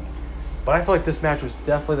well. But I feel like this match was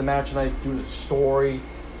definitely the match of the night due to the story.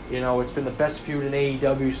 You know, it's been the best feud in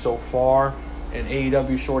AEW so far. In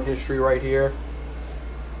AEW short history right here.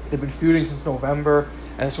 They've been feuding since November.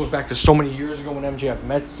 And this goes back to so many years ago when MJF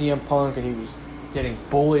met CM Punk. And he was getting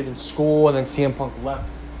bullied in school. And then CM Punk left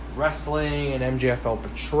wrestling. And MJF felt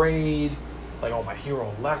betrayed. Like, oh, my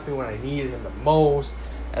hero left me when I needed him the most.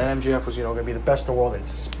 And MJF was, going to be the best in the world in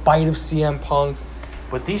spite of CM Punk.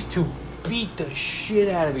 But these two beat the shit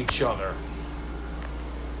out of each other.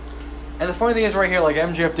 And the funny thing is right here, like,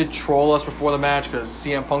 MJF did troll us before the match because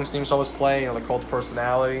CM Punk's theme song was playing, the Cult of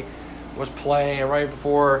Personality was playing, and right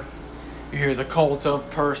before you hear the Cult of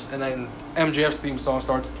and then MJF's theme song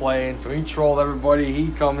starts playing, so he trolled everybody,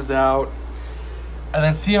 he comes out, and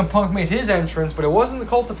then CM Punk made his entrance, but it wasn't the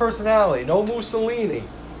Cult of Personality, no Mussolini,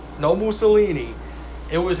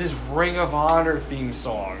 it was his Ring of Honor theme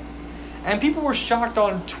song, and people were shocked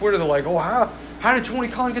on Twitter, they're like, oh, how did Tony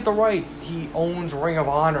Khan get the rights? He owns Ring of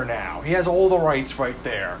Honor now. He has all the rights right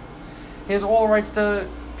there. He has all the rights to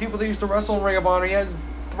people that used to wrestle in Ring of Honor. He has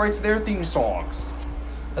the rights to their theme songs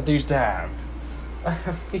that they used to have. I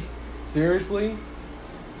mean, seriously?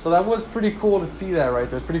 So that was pretty cool to see that right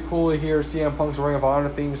there. It's pretty cool to hear CM Punk's Ring of Honor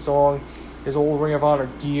theme song, his old Ring of Honor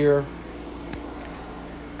gear.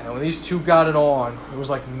 And when these two got it on, it was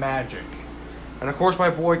like magic. And of course, my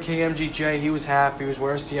boy KMGJ, he was happy. He was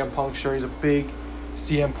wearing CM Punk shirt. He's a big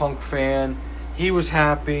CM Punk fan. He was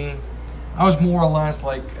happy. I was more or less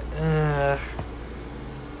like, do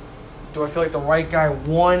I feel like the right guy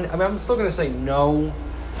won? I mean, I'm still going to say no,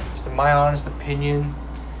 just in my honest opinion.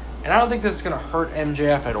 And I don't think this is going to hurt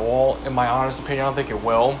MJF at all, in my honest opinion. I don't think it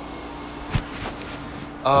will.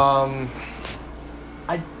 I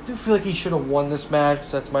do feel like he should have won this match.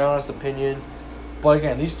 That's my honest opinion. But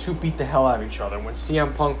again, these two beat the hell out of each other. When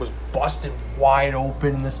CM Punk was busted wide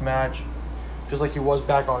open in this match, just like he was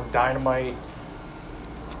back on Dynamite.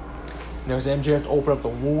 His MJF opened up the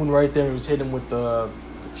wound right there. He was hitting him with the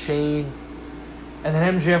chain. And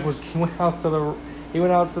then MJF went out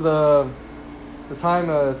to the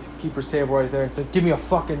timekeeper's table right there and said, "Give me a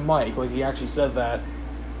fucking mic." Like, he actually said that.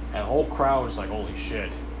 And the whole crowd was like, holy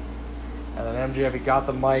shit. And then MJF, he got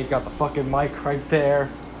the fucking mic right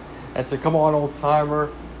there. And said, "Come on, old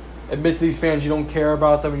timer. Admit to these fans you don't care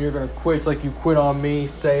about them and you're going to quit. It's like you quit on me.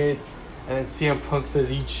 Say it." And then CM Punk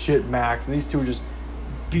says, "Eat shit, Max." And these two are just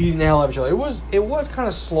beating the hell out of each other. It was kind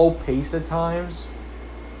of slow paced at times,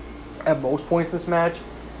 at most points in this match.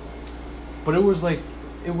 But it was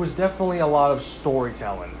definitely a lot of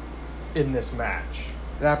storytelling in this match.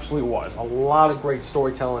 It absolutely was. A lot of great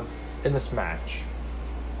storytelling in this match.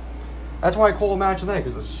 That's why I call it Match of the Night,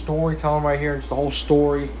 because the storytelling right here, just the whole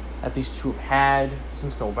story that these two have had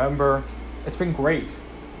since November, it's been great.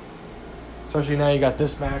 Especially now you got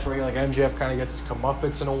this match where like MJF kind of gets his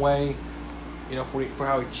comeuppance in a way, you know, for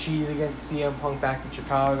how he cheated against CM Punk back in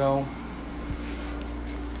Chicago.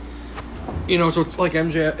 You know, so it's like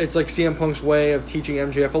CM Punk's way of teaching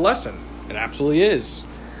MJF a lesson. It absolutely is.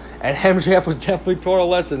 And MJF was definitely taught a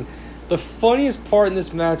lesson. The funniest part in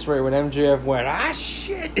this match, right, when MJF went, "Ah,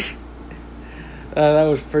 shit." That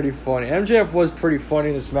was pretty funny. MJF was pretty funny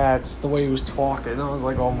in this match, the way he was talking. I was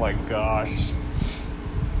like, oh my gosh.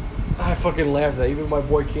 I fucking laughed at that. Even my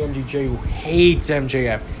boy KMDJ, who hates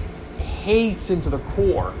MJF, hates him to the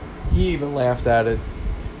core, he even laughed at it.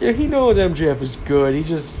 Yeah, he knows MJF is good. He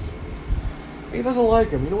doesn't like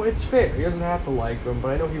him. You know what? It's fair. He doesn't have to like him, but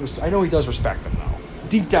I know he does respect him, though.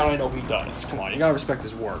 Deep down, I know he does. Come on, you gotta respect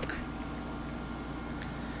his work.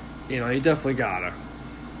 You know, he definitely gotta.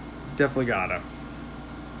 Definitely gotta.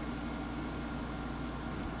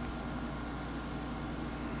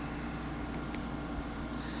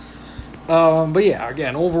 But yeah,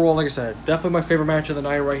 again, overall, like I said, definitely my favorite match of the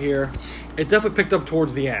night right here. It definitely picked up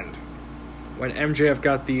towards the end when MJF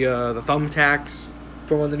got the thumbtacks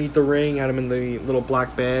from underneath the ring, had him in the little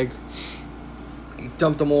black bag. He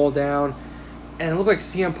dumped them all down, and it looked like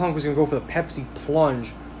CM Punk was gonna go for the Pepsi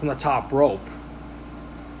plunge from the top rope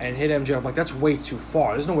and hit MJF. I'm like, that's way too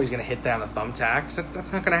far. There's no way he's gonna hit that on the thumbtacks.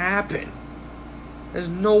 That's not gonna happen. There's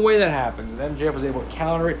no way that happens. And MJF was able to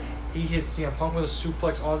counter it. He hit CM Punk with a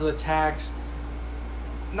suplex onto the tacks.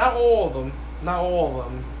 Not all of them.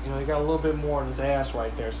 You know, he got a little bit more on his ass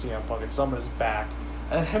right there, CM Punk, and some on his back.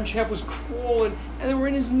 And then MJF was crawling, and they were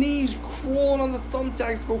in his knees, crawling on the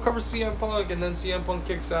thumbtacks to go cover CM Punk, and then CM Punk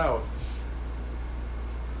kicks out.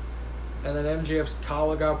 And then MJF's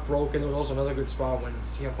collar got broken. There was also another good spot when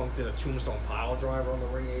CM Punk did a tombstone pile driver on the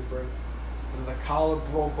ring apron. And the collar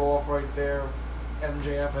broke off right there.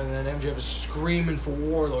 MJF, and then MJF is screaming for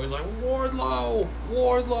Wardlow. He's like,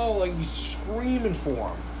 Wardlow, like he's screaming for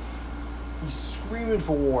him. He's screaming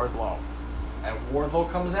for Wardlow. And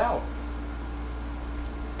Wardlow comes out.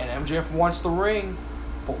 And MJF wants the ring,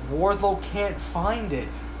 but Wardlow can't find it.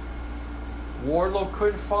 Wardlow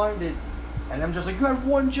couldn't find it. And MJF's like, you had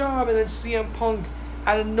one job, and then CM Punk,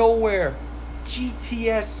 out of nowhere,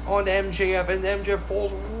 GTS on MJF, and MJF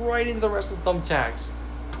falls right into the rest of the thumbtacks.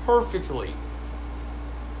 Perfectly.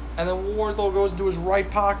 And then Wardlow goes into his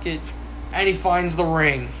right pocket, and he finds the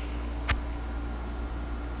ring.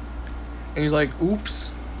 And he's like,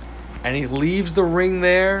 oops. And he leaves the ring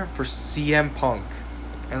there for CM Punk.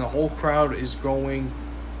 And the whole crowd is going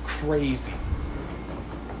crazy.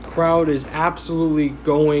 Crowd is absolutely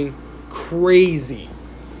going crazy.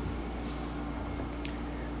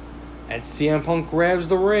 And CM Punk grabs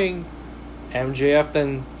the ring. MJF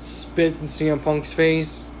then spits in CM Punk's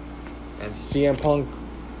face. And CM Punk,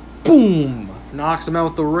 boom, knocks him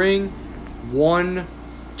out the ring. 1,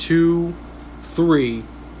 2, 3.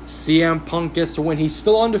 CM Punk gets the win. He's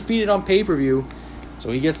still undefeated on pay-per-view,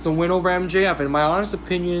 so he gets the win over MJF. And in my honest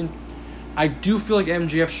opinion, I do feel like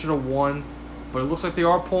MJF should have won, but it looks like they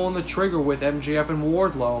are pulling the trigger with MJF and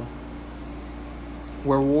Wardlow,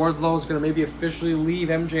 where Wardlow is going to maybe officially leave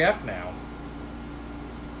MJF now.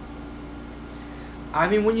 I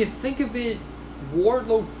mean, when you think of it,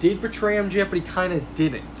 Wardlow did betray MJF, but he kind of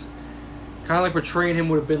didn't. Kind of like betraying him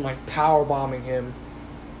would have been like powerbombing him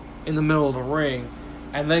in the middle of the ring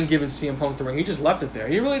and then giving CM Punk the ring. He just left it there.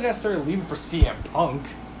 He really didn't necessarily leave it for CM Punk.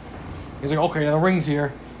 He's like, okay, now the ring's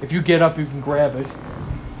here. If you get up, you can grab it.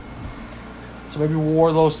 So maybe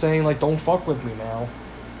Wardlow's saying, like, don't fuck with me now.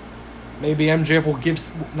 Maybe MJF will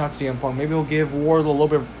give, not CM Punk, maybe he'll give Wardlow a little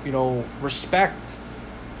bit of, respect.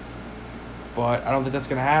 But I don't think that's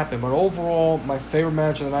going to happen. But overall, my favorite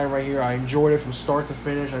match of the night right here. I enjoyed it from start to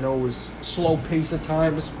finish. I know it was slow paced at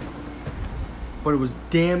times, but it was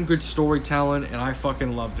damn good storytelling, and I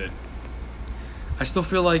fucking loved it. I still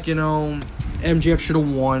feel like, MJF should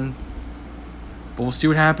have won. But we'll see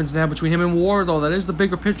what happens now between him and Wardlow. That is the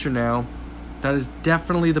bigger picture now. That is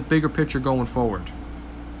definitely the bigger picture going forward.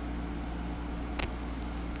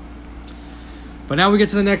 But now we get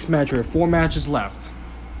to the next match. We have 4 matches left.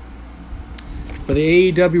 For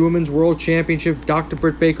the AEW Women's World Championship, Dr.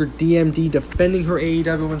 Britt Baker, DMD, defending her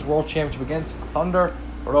AEW Women's World Championship against Thunder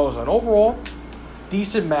Rosa. And overall,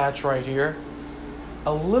 decent match right here.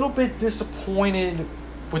 a little bit disappointed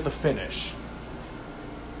with the finish.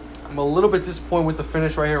 I'm a little bit disappointed with the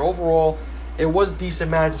finish right here. Overall, it was a decent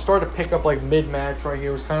match. It started to pick up like mid-match right here.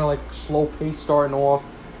 It was kind of like slow pace starting off.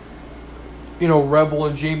 You know, Rebel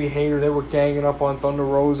and Jamie Hayter, they were ganging up on Thunder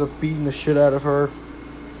Rosa, beating the shit out of her.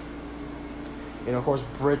 You know, of course,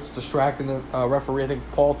 Britt's distracting the referee. I think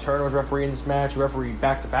Paul Turner was refereeing this match. He refereed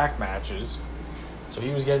back-to-back matches. So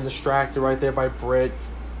he was getting distracted right there by Britt.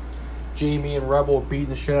 Jamie and Rebel were beating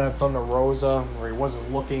the shit out of Thunder Rosa, where he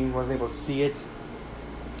wasn't looking, wasn't able to see it.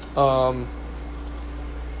 The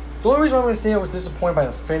only reason I'm going to say I was disappointed by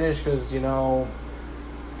the finish, because, you know,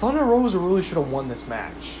 Thunder Rosa really should have won this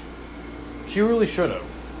match. She really should have.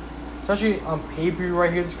 Especially on pay-per-view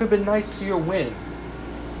right here. This could have been nice to see her win.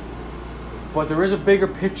 But there is a bigger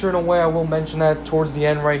picture in a way. I will mention that towards the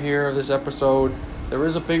end right here of this episode. There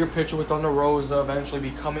is a bigger picture with Thunder Rosa eventually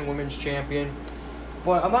becoming women's champion.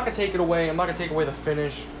 But I'm not going to take it away. I'm not going to take away the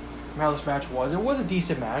finish from how this match was. It was a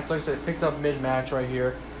decent match. Like I said, it picked up mid-match right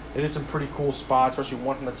here. It did some pretty cool spots, especially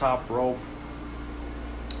one from the top rope.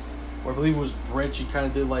 Where I believe it was Britt. She kind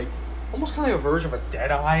of did like, almost kind of like a version of a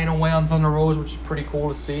Deadeye in a way on Thunder Rosa, which is pretty cool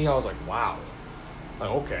to see. I was like, wow. Like,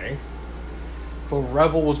 okay. But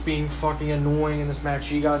Rebel was being fucking annoying in this match.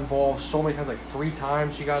 She got involved so many times, like 3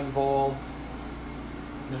 times she got involved.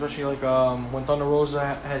 Especially like when Thunder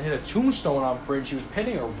Rosa had hit a tombstone on Britt, she was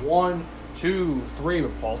pinning her 1, 2, 3,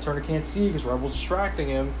 but Paul Turner can't see because Rebel's distracting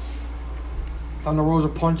him. Thunder Rosa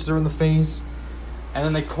punches her in the face, and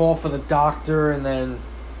then they call for the doctor, and then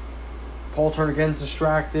Paul Turner gets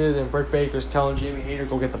distracted, and Britt Baker's telling Jamie Hayter to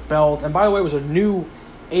go get the belt. And by the way, it was a new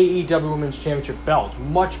AEW Women's Championship belt,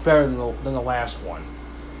 much better than the last one.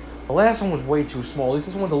 The last one was way too small. At least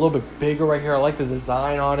this one's a little bit bigger right here. I like the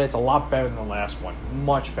design on it. It's a lot better than the last one.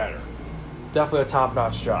 Much better. Definitely a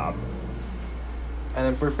top-notch job. And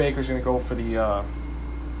then Britt Baker's going to go for the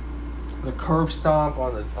curb stomp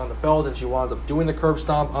on the belt, and she winds up doing the curb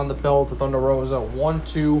stomp on the belt to Thunder Rosa.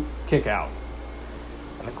 1-2, kick out.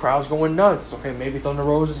 And the crowd's going nuts. Okay, maybe Thunder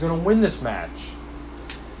Rosa is going to win this match.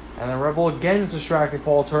 And then Rebel again is distracting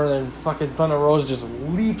Paul Turner, and fucking Thunder Rosa just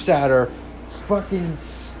leaps at her, fucking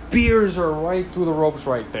spears her right through the ropes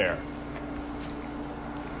right there.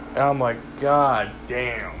 And I'm like, God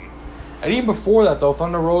damn. And even before that, though,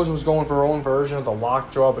 Thunder Rosa was going for her own version of the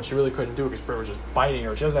lockjaw, but she really couldn't do it because Britt was just biting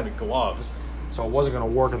her. She doesn't have any gloves, so it wasn't going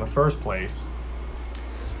to work in the first place.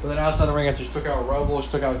 But then outside the ring, after she took out Rebel,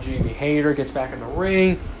 she took out Jamie Hayter, gets back in the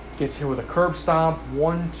ring, gets hit with a curb stomp.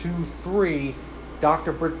 1, 2, 3.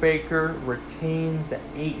 Dr. Britt Baker retains the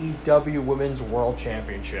AEW Women's World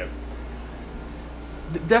Championship.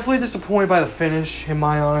 Definitely disappointed by the finish, in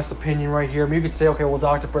my honest opinion, right here. I mean, you could say, okay, well,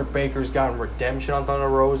 Dr. Britt Baker's gotten redemption on Thunder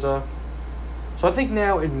Rosa. So I think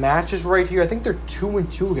now in matches right here, I think they're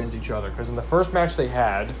 2-2 against each other. Because in the first match they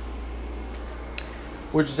had,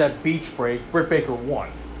 which is at Beach Break, Britt Baker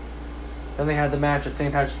won. Then they had the match at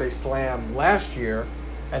St. Patrick's Day Slam last year,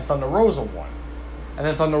 and Thunder Rosa won. And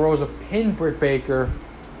then Thunder Rosa pinned Britt Baker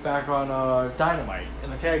back on Dynamite in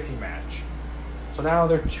the tag team match. So now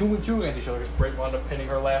they're 2-2 against each other because Britt wound up pinning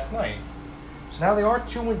her last night. So now they are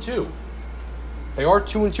 2-2. They are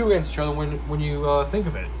 2-2 against each other when you think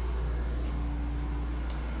of it.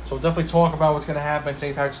 So we'll definitely talk about what's going to happen at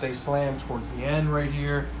St. Patrick's Day Slam towards the end right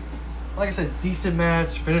here. Like I said, decent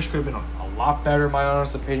match. Finish could have been a lot better, in my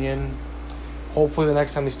honest opinion. Hopefully the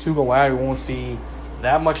next time these two go at it, we won't see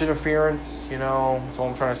that much interference, you know. That's all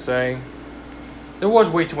I'm trying to say. There was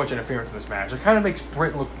way too much interference in this match. It kind of makes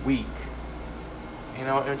Britt look weak. You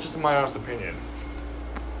know, just in my honest opinion.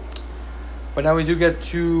 But now we do get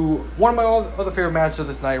to one of my other favorite matches of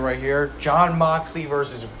this night right here. Jon Moxley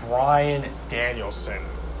versus Bryan Danielson.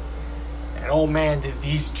 And oh man, did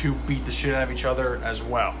these two beat the shit out of each other as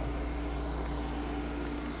well.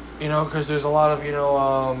 You know, because there's a lot of,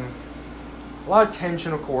 a lot of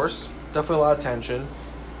tension, of course. Definitely a lot of tension.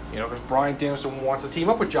 You know, because Bryan Danielson wants to team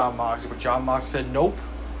up with Jon Moxley. But Jon Moxley said, nope.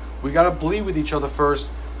 We got to bleed with each other first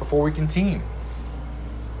before we can team.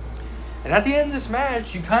 And at the end of this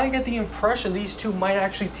match, you kind of get the impression these two might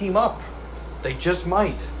actually team up. They just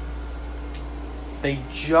might. They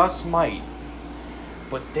just might.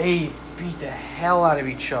 But they beat the hell out of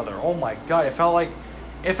each other. Oh my God. It felt like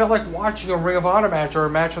watching a Ring of Honor match or a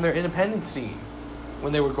match on their independent scene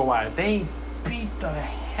when they would go at it. They beat the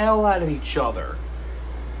hell out of each other.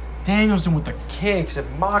 Danielson with the kicks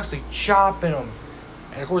and Moxley chopping him.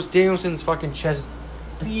 And of course Danielson's fucking chest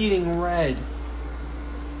bleeding red.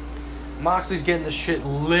 Moxley's getting the shit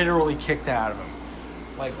literally kicked out of him.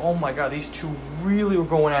 Like, oh my God, these two really were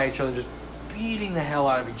going at each other, just beating the hell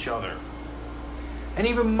out of each other. And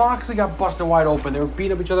even Moxley got busted wide open. They were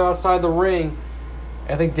beating up each other outside the ring.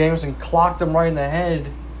 I think Danielson clocked him right in the head,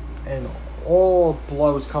 and all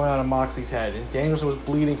blood was coming out of Moxley's head, and Danielson was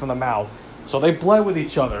bleeding from the mouth. So they bled with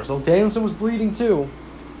each other. So Danielson was bleeding too.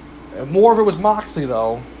 And more of it was Moxley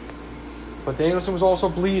though. But Danielson was also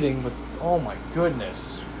bleeding. But oh my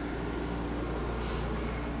goodness.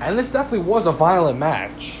 And this definitely was a violent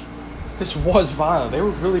match. This was violent. They were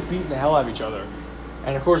really beating the hell out of each other.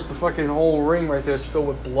 And of course the fucking whole ring right there is filled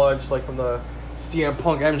with blood, just like from the CM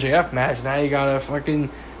Punk MJF match. Now you gotta fucking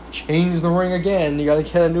change the ring again. You gotta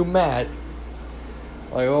get a new mat.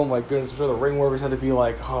 Like, oh my goodness, I'm sure the ring workers had to be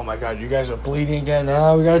like, oh my god, you guys are bleeding again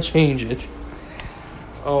now? We gotta change it.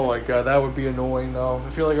 Oh my god, that would be annoying though. I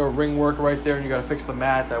feel like a ring worker right there and you gotta fix the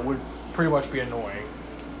mat, that would pretty much be annoying.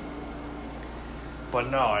 But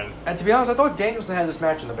no, and to be honest, I thought Danielson had this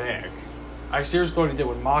match in the bag. I seriously thought he did.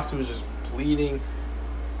 When Moxley was just bleeding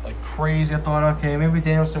like crazy, I thought, okay, maybe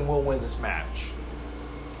Danielson will win this match.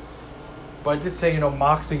 But I did say,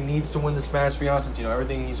 Moxley needs to win this match, to be honest.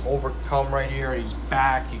 Everything he's overcome right here. He's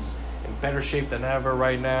back. He's in better shape than ever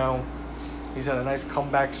right now. He's had a nice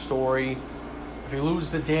comeback story. If he loses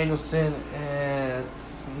to Danielson,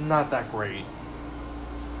 it's not that great.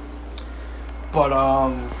 But,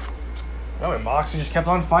 Moxley just kept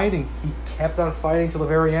on fighting. He kept on fighting till the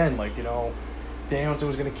very end. Danielson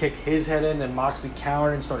was going to kick his head in, then Moxley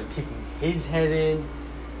countered and started kicking his head in.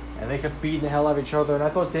 And they kept beating the hell out of each other. And I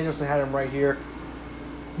thought Danielson had him right here.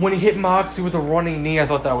 When he hit Moxley with the running knee, I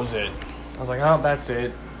thought that was it. I was like, oh, that's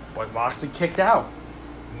it. But Moxley kicked out.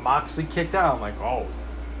 I'm like, oh,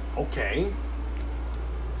 okay.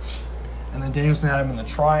 And then Danielson had him in the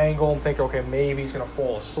triangle. I'm thinking, okay, maybe he's going to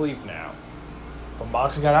fall asleep now. But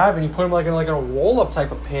Moxley got out of it. And he put him in a roll-up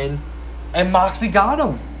type of pin. And Moxley got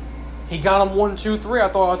him. He got him 1, 2, 3. I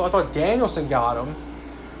thought Danielson got him.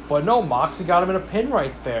 But no, Moxley got him in a pin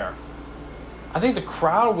right there. I think the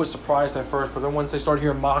crowd was surprised at first, but then once they started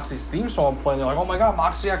hearing Moxley's theme song playing, they're like, oh my god,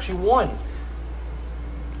 Moxley actually won.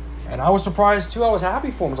 And I was surprised too. I was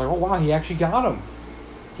happy for him. I was like, oh wow, he actually got him.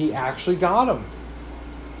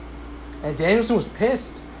 And Danielson was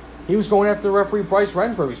pissed. He was going after the referee Bryce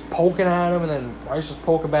Remsburg. He was poking at him, and then Bryce was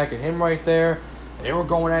poking back at him right there. And they were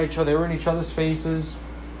going at each other. They were in each other's faces.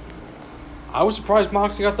 I was surprised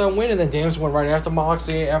Moxley got that win, and then Danielson went right after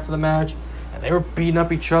Moxley after the match, and they were beating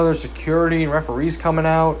up each other, security and referees coming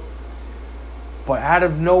out. But out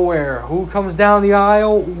of nowhere, who comes down the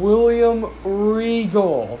aisle? William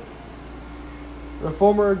Regal, the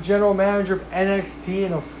former general manager of NXT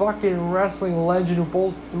and a fucking wrestling legend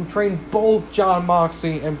who trained both Jon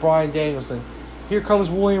Moxley and Bryan Danielson. Here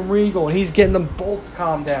comes William Regal, and he's getting them both to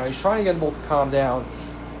calm down. He's trying to get them both to calm down.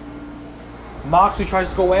 Moxley tries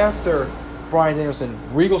to go after Bryan Danielson.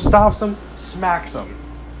 Regal stops him, smacks him,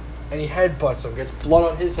 and he headbutts him, gets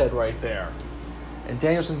blood on his head right there. And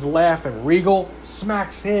Danielson's laughing. Regal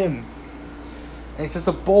smacks him. And he says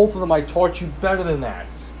to both of them, I taught you better than that.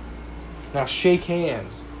 Now shake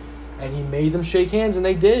hands. And he made them shake hands, and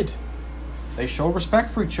they did. They showed respect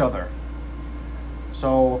for each other.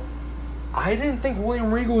 So, I didn't think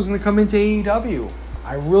William Regal was going to come into AEW.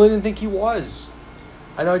 I really didn't think he was.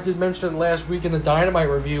 I know I did mention it last week in the Dynamite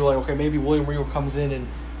review, okay, maybe William Regal comes in and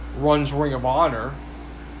runs Ring of Honor.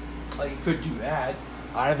 He could do that.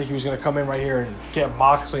 I didn't think he was going to come in right here and get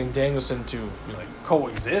Moxley and Danielson to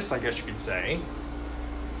coexist, I guess you could say.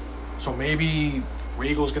 So maybe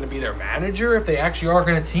Regal's going to be their manager if they actually are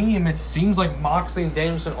going to team. It seems like Moxley and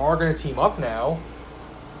Danielson are going to team up now.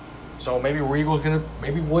 So maybe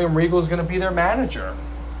William Regal is going to be their manager.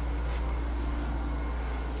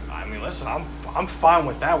 I mean, listen, I'm fine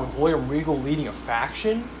with that, with William Regal leading a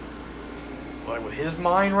faction. With his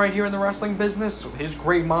mind right here in the wrestling business, with his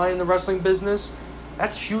great mind in the wrestling business,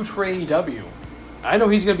 that's huge for AEW. I know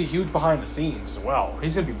he's going to be huge behind the scenes as well.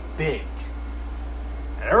 He's going to be big.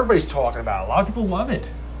 And everybody's talking about it. A lot of people love it.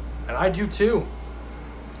 And I do too.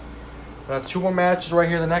 Two more matches right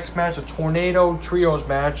here. The next match, a Tornado Trios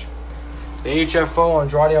match. The HFO,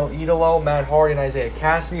 Andrade El Idolo, Matt Hardy, and Isaiah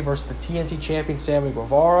Cassidy versus the TNT champion, Sammy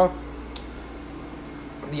Guevara.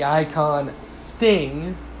 The Icon,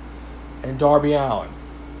 Sting, and Darby Allin.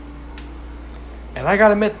 And I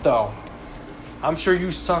gotta admit, though, I'm sure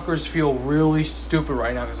you suckers feel really stupid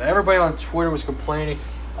right now because everybody on Twitter was complaining,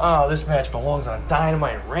 oh, this match belongs on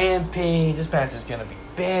Dynamite Rampage. This match is gonna be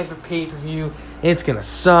bad for pay-per-view. It's gonna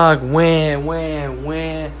suck. When.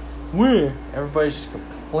 Everybody's just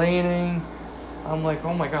complaining. I'm like,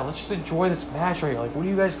 oh my god, let's just enjoy this match right here. What are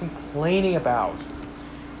you guys complaining about?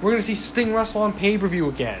 We're going to see Sting wrestle on pay-per-view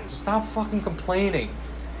again. So stop fucking complaining.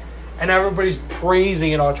 And everybody's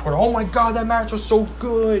praising it on Twitter. Oh my god, that match was so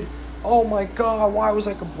good. Oh my god, why was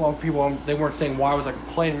I... Well, people, they weren't saying why was I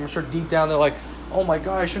complaining. I'm sure deep down they're like, Oh my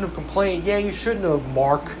god, I shouldn't have complained. Yeah, you shouldn't have,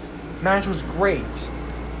 Mark. The match was great.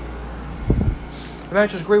 The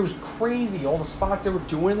match was great. It was crazy. All the spots they were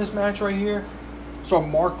doing in this match right here. Saw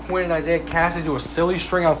Mark Quinn and Isaiah Cassidy do a silly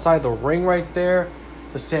string outside the ring right there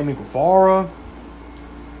to Sammy Guevara.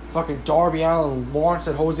 Fucking Darby Allin launched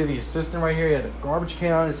at Jose the Assistant right here. He had a garbage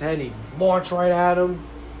can on his head. He launched right at him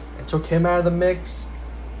and took him out of the mix.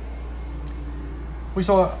 We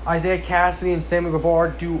saw Isaiah Cassidy and Sammy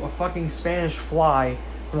Guevara do a fucking Spanish fly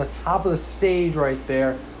from the top of the stage right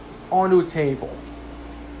there onto a table.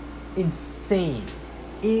 Insane.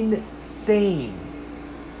 Insane.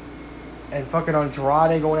 And fucking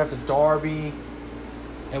Andrade going after Darby.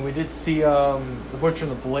 And we did see the Butcher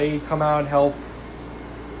and the Blade come out and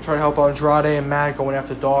try to help Andrade and Matt going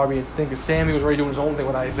after Darby. And Sting, because Sammy was already doing his own thing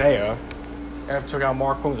with Isaiah. After took out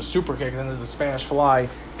Mark Quinn with a super kick and then did the Spanish fly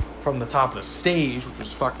from the top of the stage, which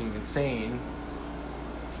was fucking insane.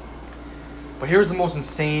 But here's the most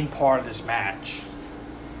insane part of this match.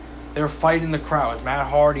 They were fighting the crowd. Matt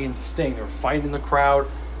Hardy and Sting. They were fighting the crowd.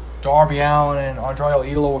 Darby Allin and Andrade El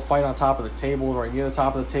Idolo were fighting on top of the tables, right near the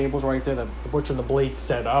top of the tables, right there. The Butcher and the Blade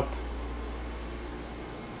set up.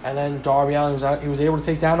 And then Darby Allin was able to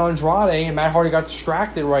take down Andrade, and Matt Hardy got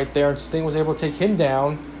distracted right there, and Sting was able to take him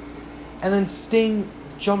down. And then Sting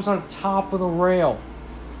jumps on top of the rail.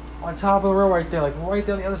 On top of the rail right there, like right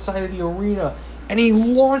there on the other side of the arena. And he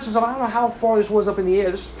launches himself. I don't know how far this was up in the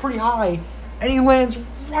air. This is pretty high. And he lands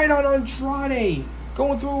right on Andrade.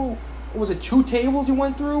 Going through, what was it, 2 tables he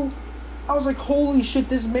went through? I was like, holy shit,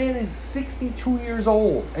 this man is 62 years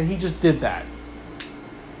old. And he just did that.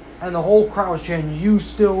 And the whole crowd was chanting, "You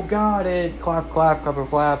still got it." Clap, clap, clap,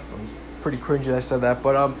 clap. It was pretty cringy that I said that.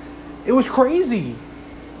 But it was crazy.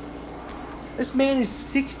 This man is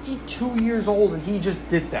 62 years old and he just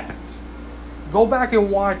did that. Go back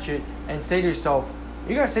and watch it and say to yourself,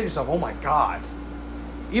 you gotta say to yourself, oh my god.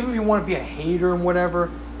 Even if you want to be a hater and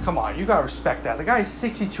whatever, come on, you gotta respect that. The guy's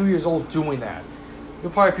 62 years old doing that.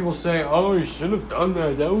 You'll probably people saying, oh, you shouldn't have done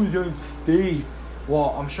that. That was unsafe.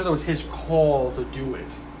 Well, I'm sure that was his call to do it.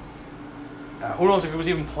 Who knows if it was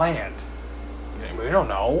even planned? We don't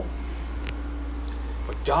know.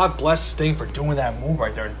 But God bless Sting for doing that move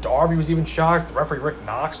right there. And Darby was even shocked. The referee Rick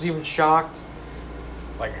Knox was even shocked.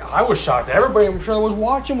 Like, I was shocked. Everybody, I'm sure that was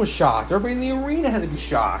watching was shocked. Everybody in the arena had to be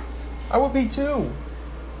shocked. I would be too.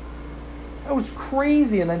 That was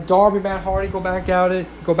crazy. And then Darby, Matt Hardy go back at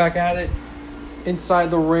it.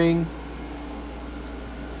 Inside the ring.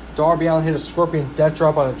 Darby Allin hit a scorpion death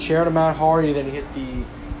drop on a chair to Matt Hardy. Then he hit the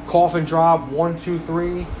coffin drop. 1, 2,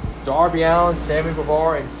 3. Darby Allin, Sammy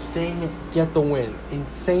Guevara, and Sting get the win.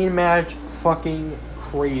 Insane match. Fucking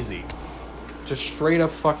crazy. Just straight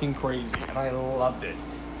up fucking crazy. And I loved it.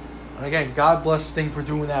 And again, God bless Sting for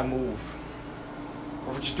doing that move.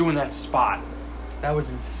 Or for just doing that spot. That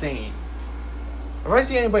was insane. If I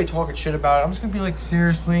see anybody talking shit about it, I'm just going to be like,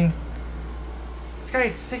 seriously? This guy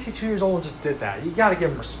at 62 years old just did that. You got to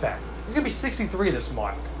give him respect. He's going to be 63 this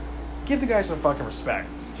month. Give the guy some fucking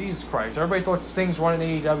respect. Jesus Christ. Everybody thought Sting's run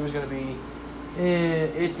in AEW was going to be...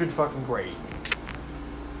 it's been fucking great.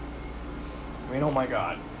 I mean, oh my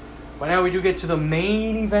god. But now we do get to the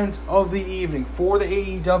main event of the evening for the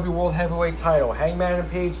AEW World Heavyweight title. Hangman Adam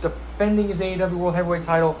Page defending his AEW World Heavyweight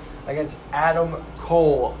title against Adam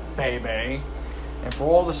Cole, baby. And for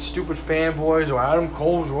all the stupid fanboys, Adam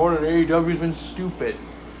Cole's run in AEW has been stupid.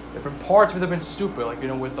 There have been parts of it that have been stupid, like,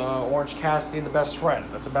 with Orange Cassidy and the Best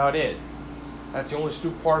Friends. That's about it. That's the only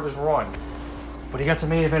stupid part of his run. But he got to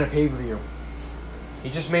main event a pay-per-view. He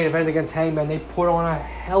just main event against Hangman. They put on a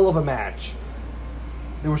hell of a match.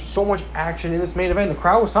 There was so much action in this main event. The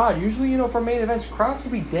crowd was hot. Usually, for main events, crowds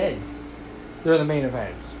can be dead. They're the main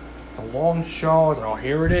event. It's a long show. It's like, oh,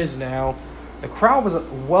 here it is now. The crowd was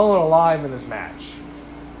well and alive in this match.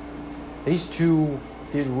 These two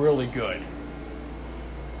did really good.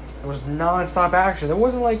 There was non-stop action. There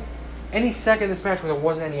wasn't like any second in this match where there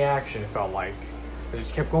wasn't any action, it felt like. They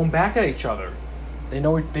just kept going back at each other. They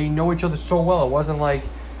know each other so well. It wasn't like,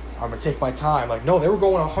 I'm going to take my time. Like, no, they were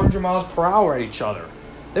going 100 miles per hour at each other.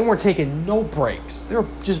 They weren't taking no breaks. They were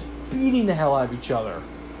just beating the hell out of each other.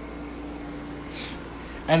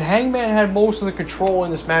 And Hangman had most of the control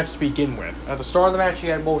in this match to begin with. At the start of the match, he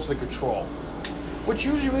had most of the control. Which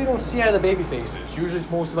usually we don't see out of the babyfaces. Usually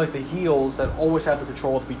it's mostly like the heels that always have the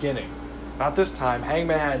control at the beginning. Not this time.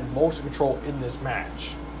 Hangman had most of the control in this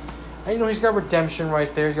match. And he's got redemption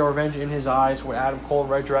right there. He's got revenge in his eyes for what Adam Cole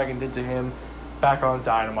and Red Dragon did to him back on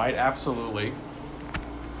Dynamite. Absolutely.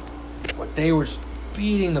 But they were just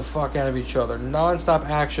beating the fuck out of each other. Non-stop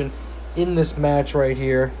action in this match right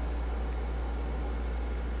here.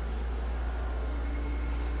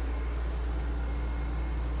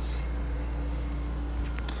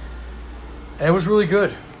 And it was really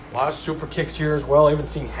good. A lot of super kicks here as well. I even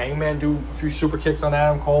seen Hangman do a few super kicks on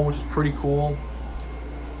Adam Cole, which is pretty cool.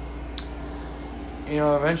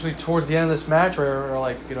 Eventually towards the end of this match, or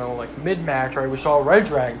like mid-match, right, we saw Red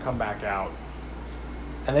Dragon come back out.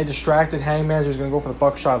 And they distracted Hangman. He was going to go for the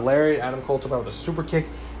buckshot lariat. Adam Cole took out with a super kick.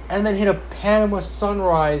 And then hit a Panama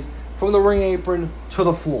Sunrise from the ring apron to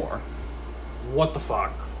the floor. What the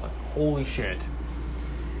fuck? Like, holy shit.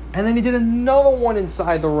 And then he did another one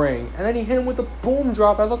inside the ring. And then he hit him with the boom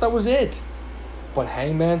drop. I thought that was it. But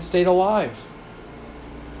Hangman stayed alive.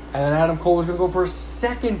 And then Adam Cole was going to go for a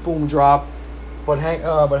second boom drop. But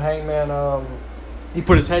Hangman, he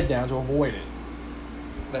put his head down to avoid it.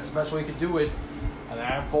 That's the best way he could do it. And then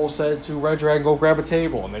Adam Cole said to Red Dragon, go grab a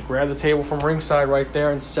table. And they grabbed the table from ringside right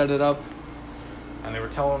there and set it up. And they were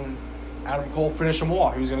telling Adam Cole finish him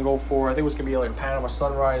off. He was going to go for, I think it was going to be like a Panama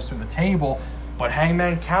Sunrise through the table. But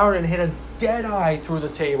Hangman countered and hit a dead eye through the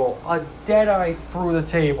table. A dead eye through the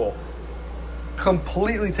table.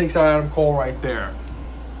 Completely takes out Adam Cole right there.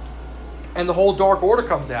 And the whole Dark Order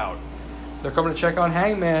comes out. They're coming to check on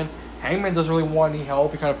Hangman. Hangman doesn't really want any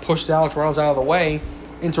help. He kind of pushes Alex Reynolds out of the way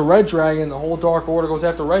into Red Dragon. The whole Dark Order goes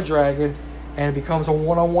after Red Dragon, and it becomes a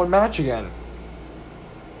one-on-one match again.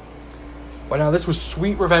 But now this was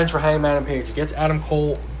sweet revenge for Hangman and Page. He gets Adam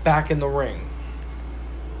Cole back in the ring.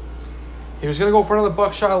 He was going to go for another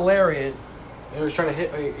buckshot lariat. He was trying to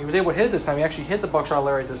hit. He was able to hit it this time. He actually hit the buckshot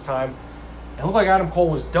lariat this time. It looked like Adam Cole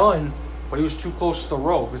was done, but he was too close to the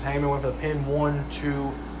rope because Hangman went for the pin. 1,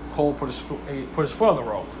 2. Cole put his foot on the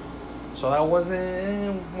rope. So that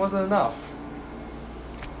wasn't enough.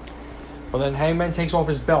 But then Hangman takes off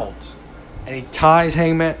his belt, and he ties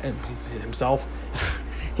Hangman himself.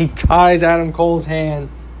 He ties Adam Cole's hand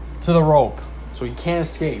to the rope, so he can't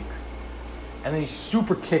escape. And then he's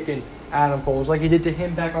super kicking Adam Cole, like he did to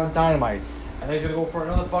him back on Dynamite. And then he's gonna go for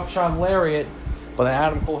another buckshot lariat, but then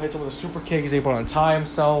Adam Cole hits him with a super kick. He's able to untie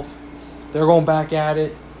himself. They're going back at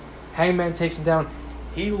it. Hangman takes him down.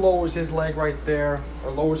 He lowers his leg right there,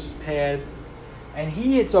 or lowers his pad, and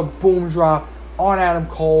he hits a boom drop on Adam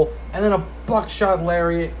Cole, and then a buckshot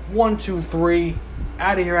lariat. 1, 2, 3.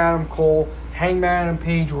 Out of here, Adam Cole. Hangman and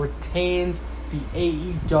Page retains the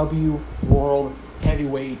AEW World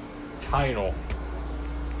Heavyweight title.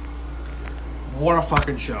 What a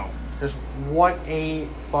fucking show. Just what a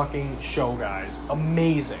fucking show, guys.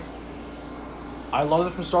 Amazing. I loved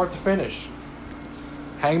it from start to finish.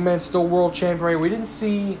 Hangman's still world champion. We didn't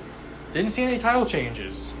see any title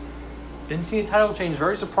changes.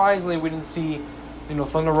 Very surprisingly, we didn't see,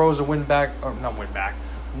 Thunder Rosa win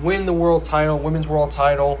the world title, women's world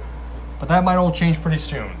title. But that might all change pretty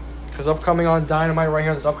soon. Because upcoming on Dynamite right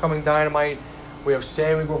here, this upcoming Dynamite, we have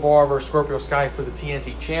Sammy Guevara versus Scorpio Sky for the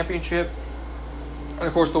TNT Championship. And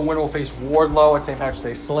of course, the winner will face Wardlow at St. Patrick's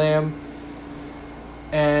Day Slam.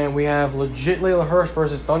 And we have legit Layla Hirsch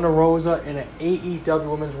versus Thunder Rosa in an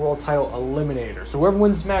AEW Women's World Title Eliminator. So whoever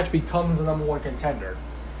wins this match becomes the number 1 contender.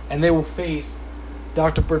 And they will face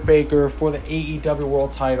Dr. Britt Baker for the AEW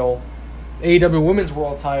World Title, AEW Women's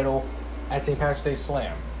World Title at St. Patrick's Day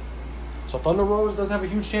Slam. So Thunder Rosa does have a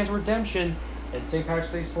huge chance of redemption at St.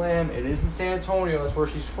 Patrick's Day Slam. It is in San Antonio. That's where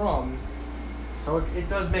she's from. So it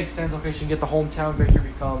does make sense. Okay, she can get the hometown victory,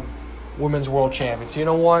 become Women's World Champion. So you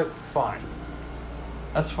know what? Fine.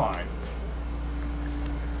 That's fine.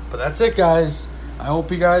 But that's it, guys. I hope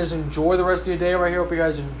you guys enjoy the rest of your day right here. Hope you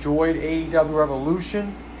guys enjoyed AEW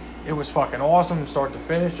Revolution. It was fucking awesome from start to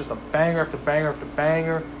finish. Just a banger after banger after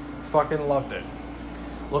banger. Fucking loved it.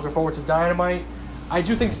 Looking forward to Dynamite. I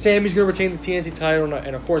do think Sammy's going to retain the TNT title.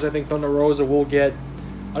 And of course, I think Thunder Rosa will get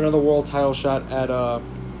another world title shot at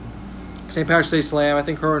St. Patrick's Day Slam. I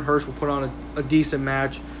think her and Hirsch will put on a decent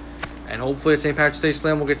match. And hopefully at St. Patrick's Day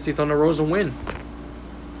Slam, we'll get to see Thunder Rosa win.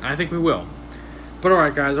 I think we will. But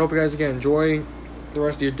alright, guys. I hope you guys, again, enjoy the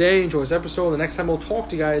rest of your day. Enjoy this episode. The next time we'll talk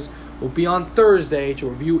to you guys will be on Thursday to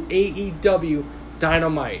review AEW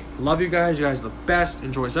Dynamite. Love you guys. You guys are the best.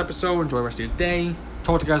 Enjoy this episode. Enjoy the rest of your day.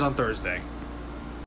 Talk to you guys on Thursday.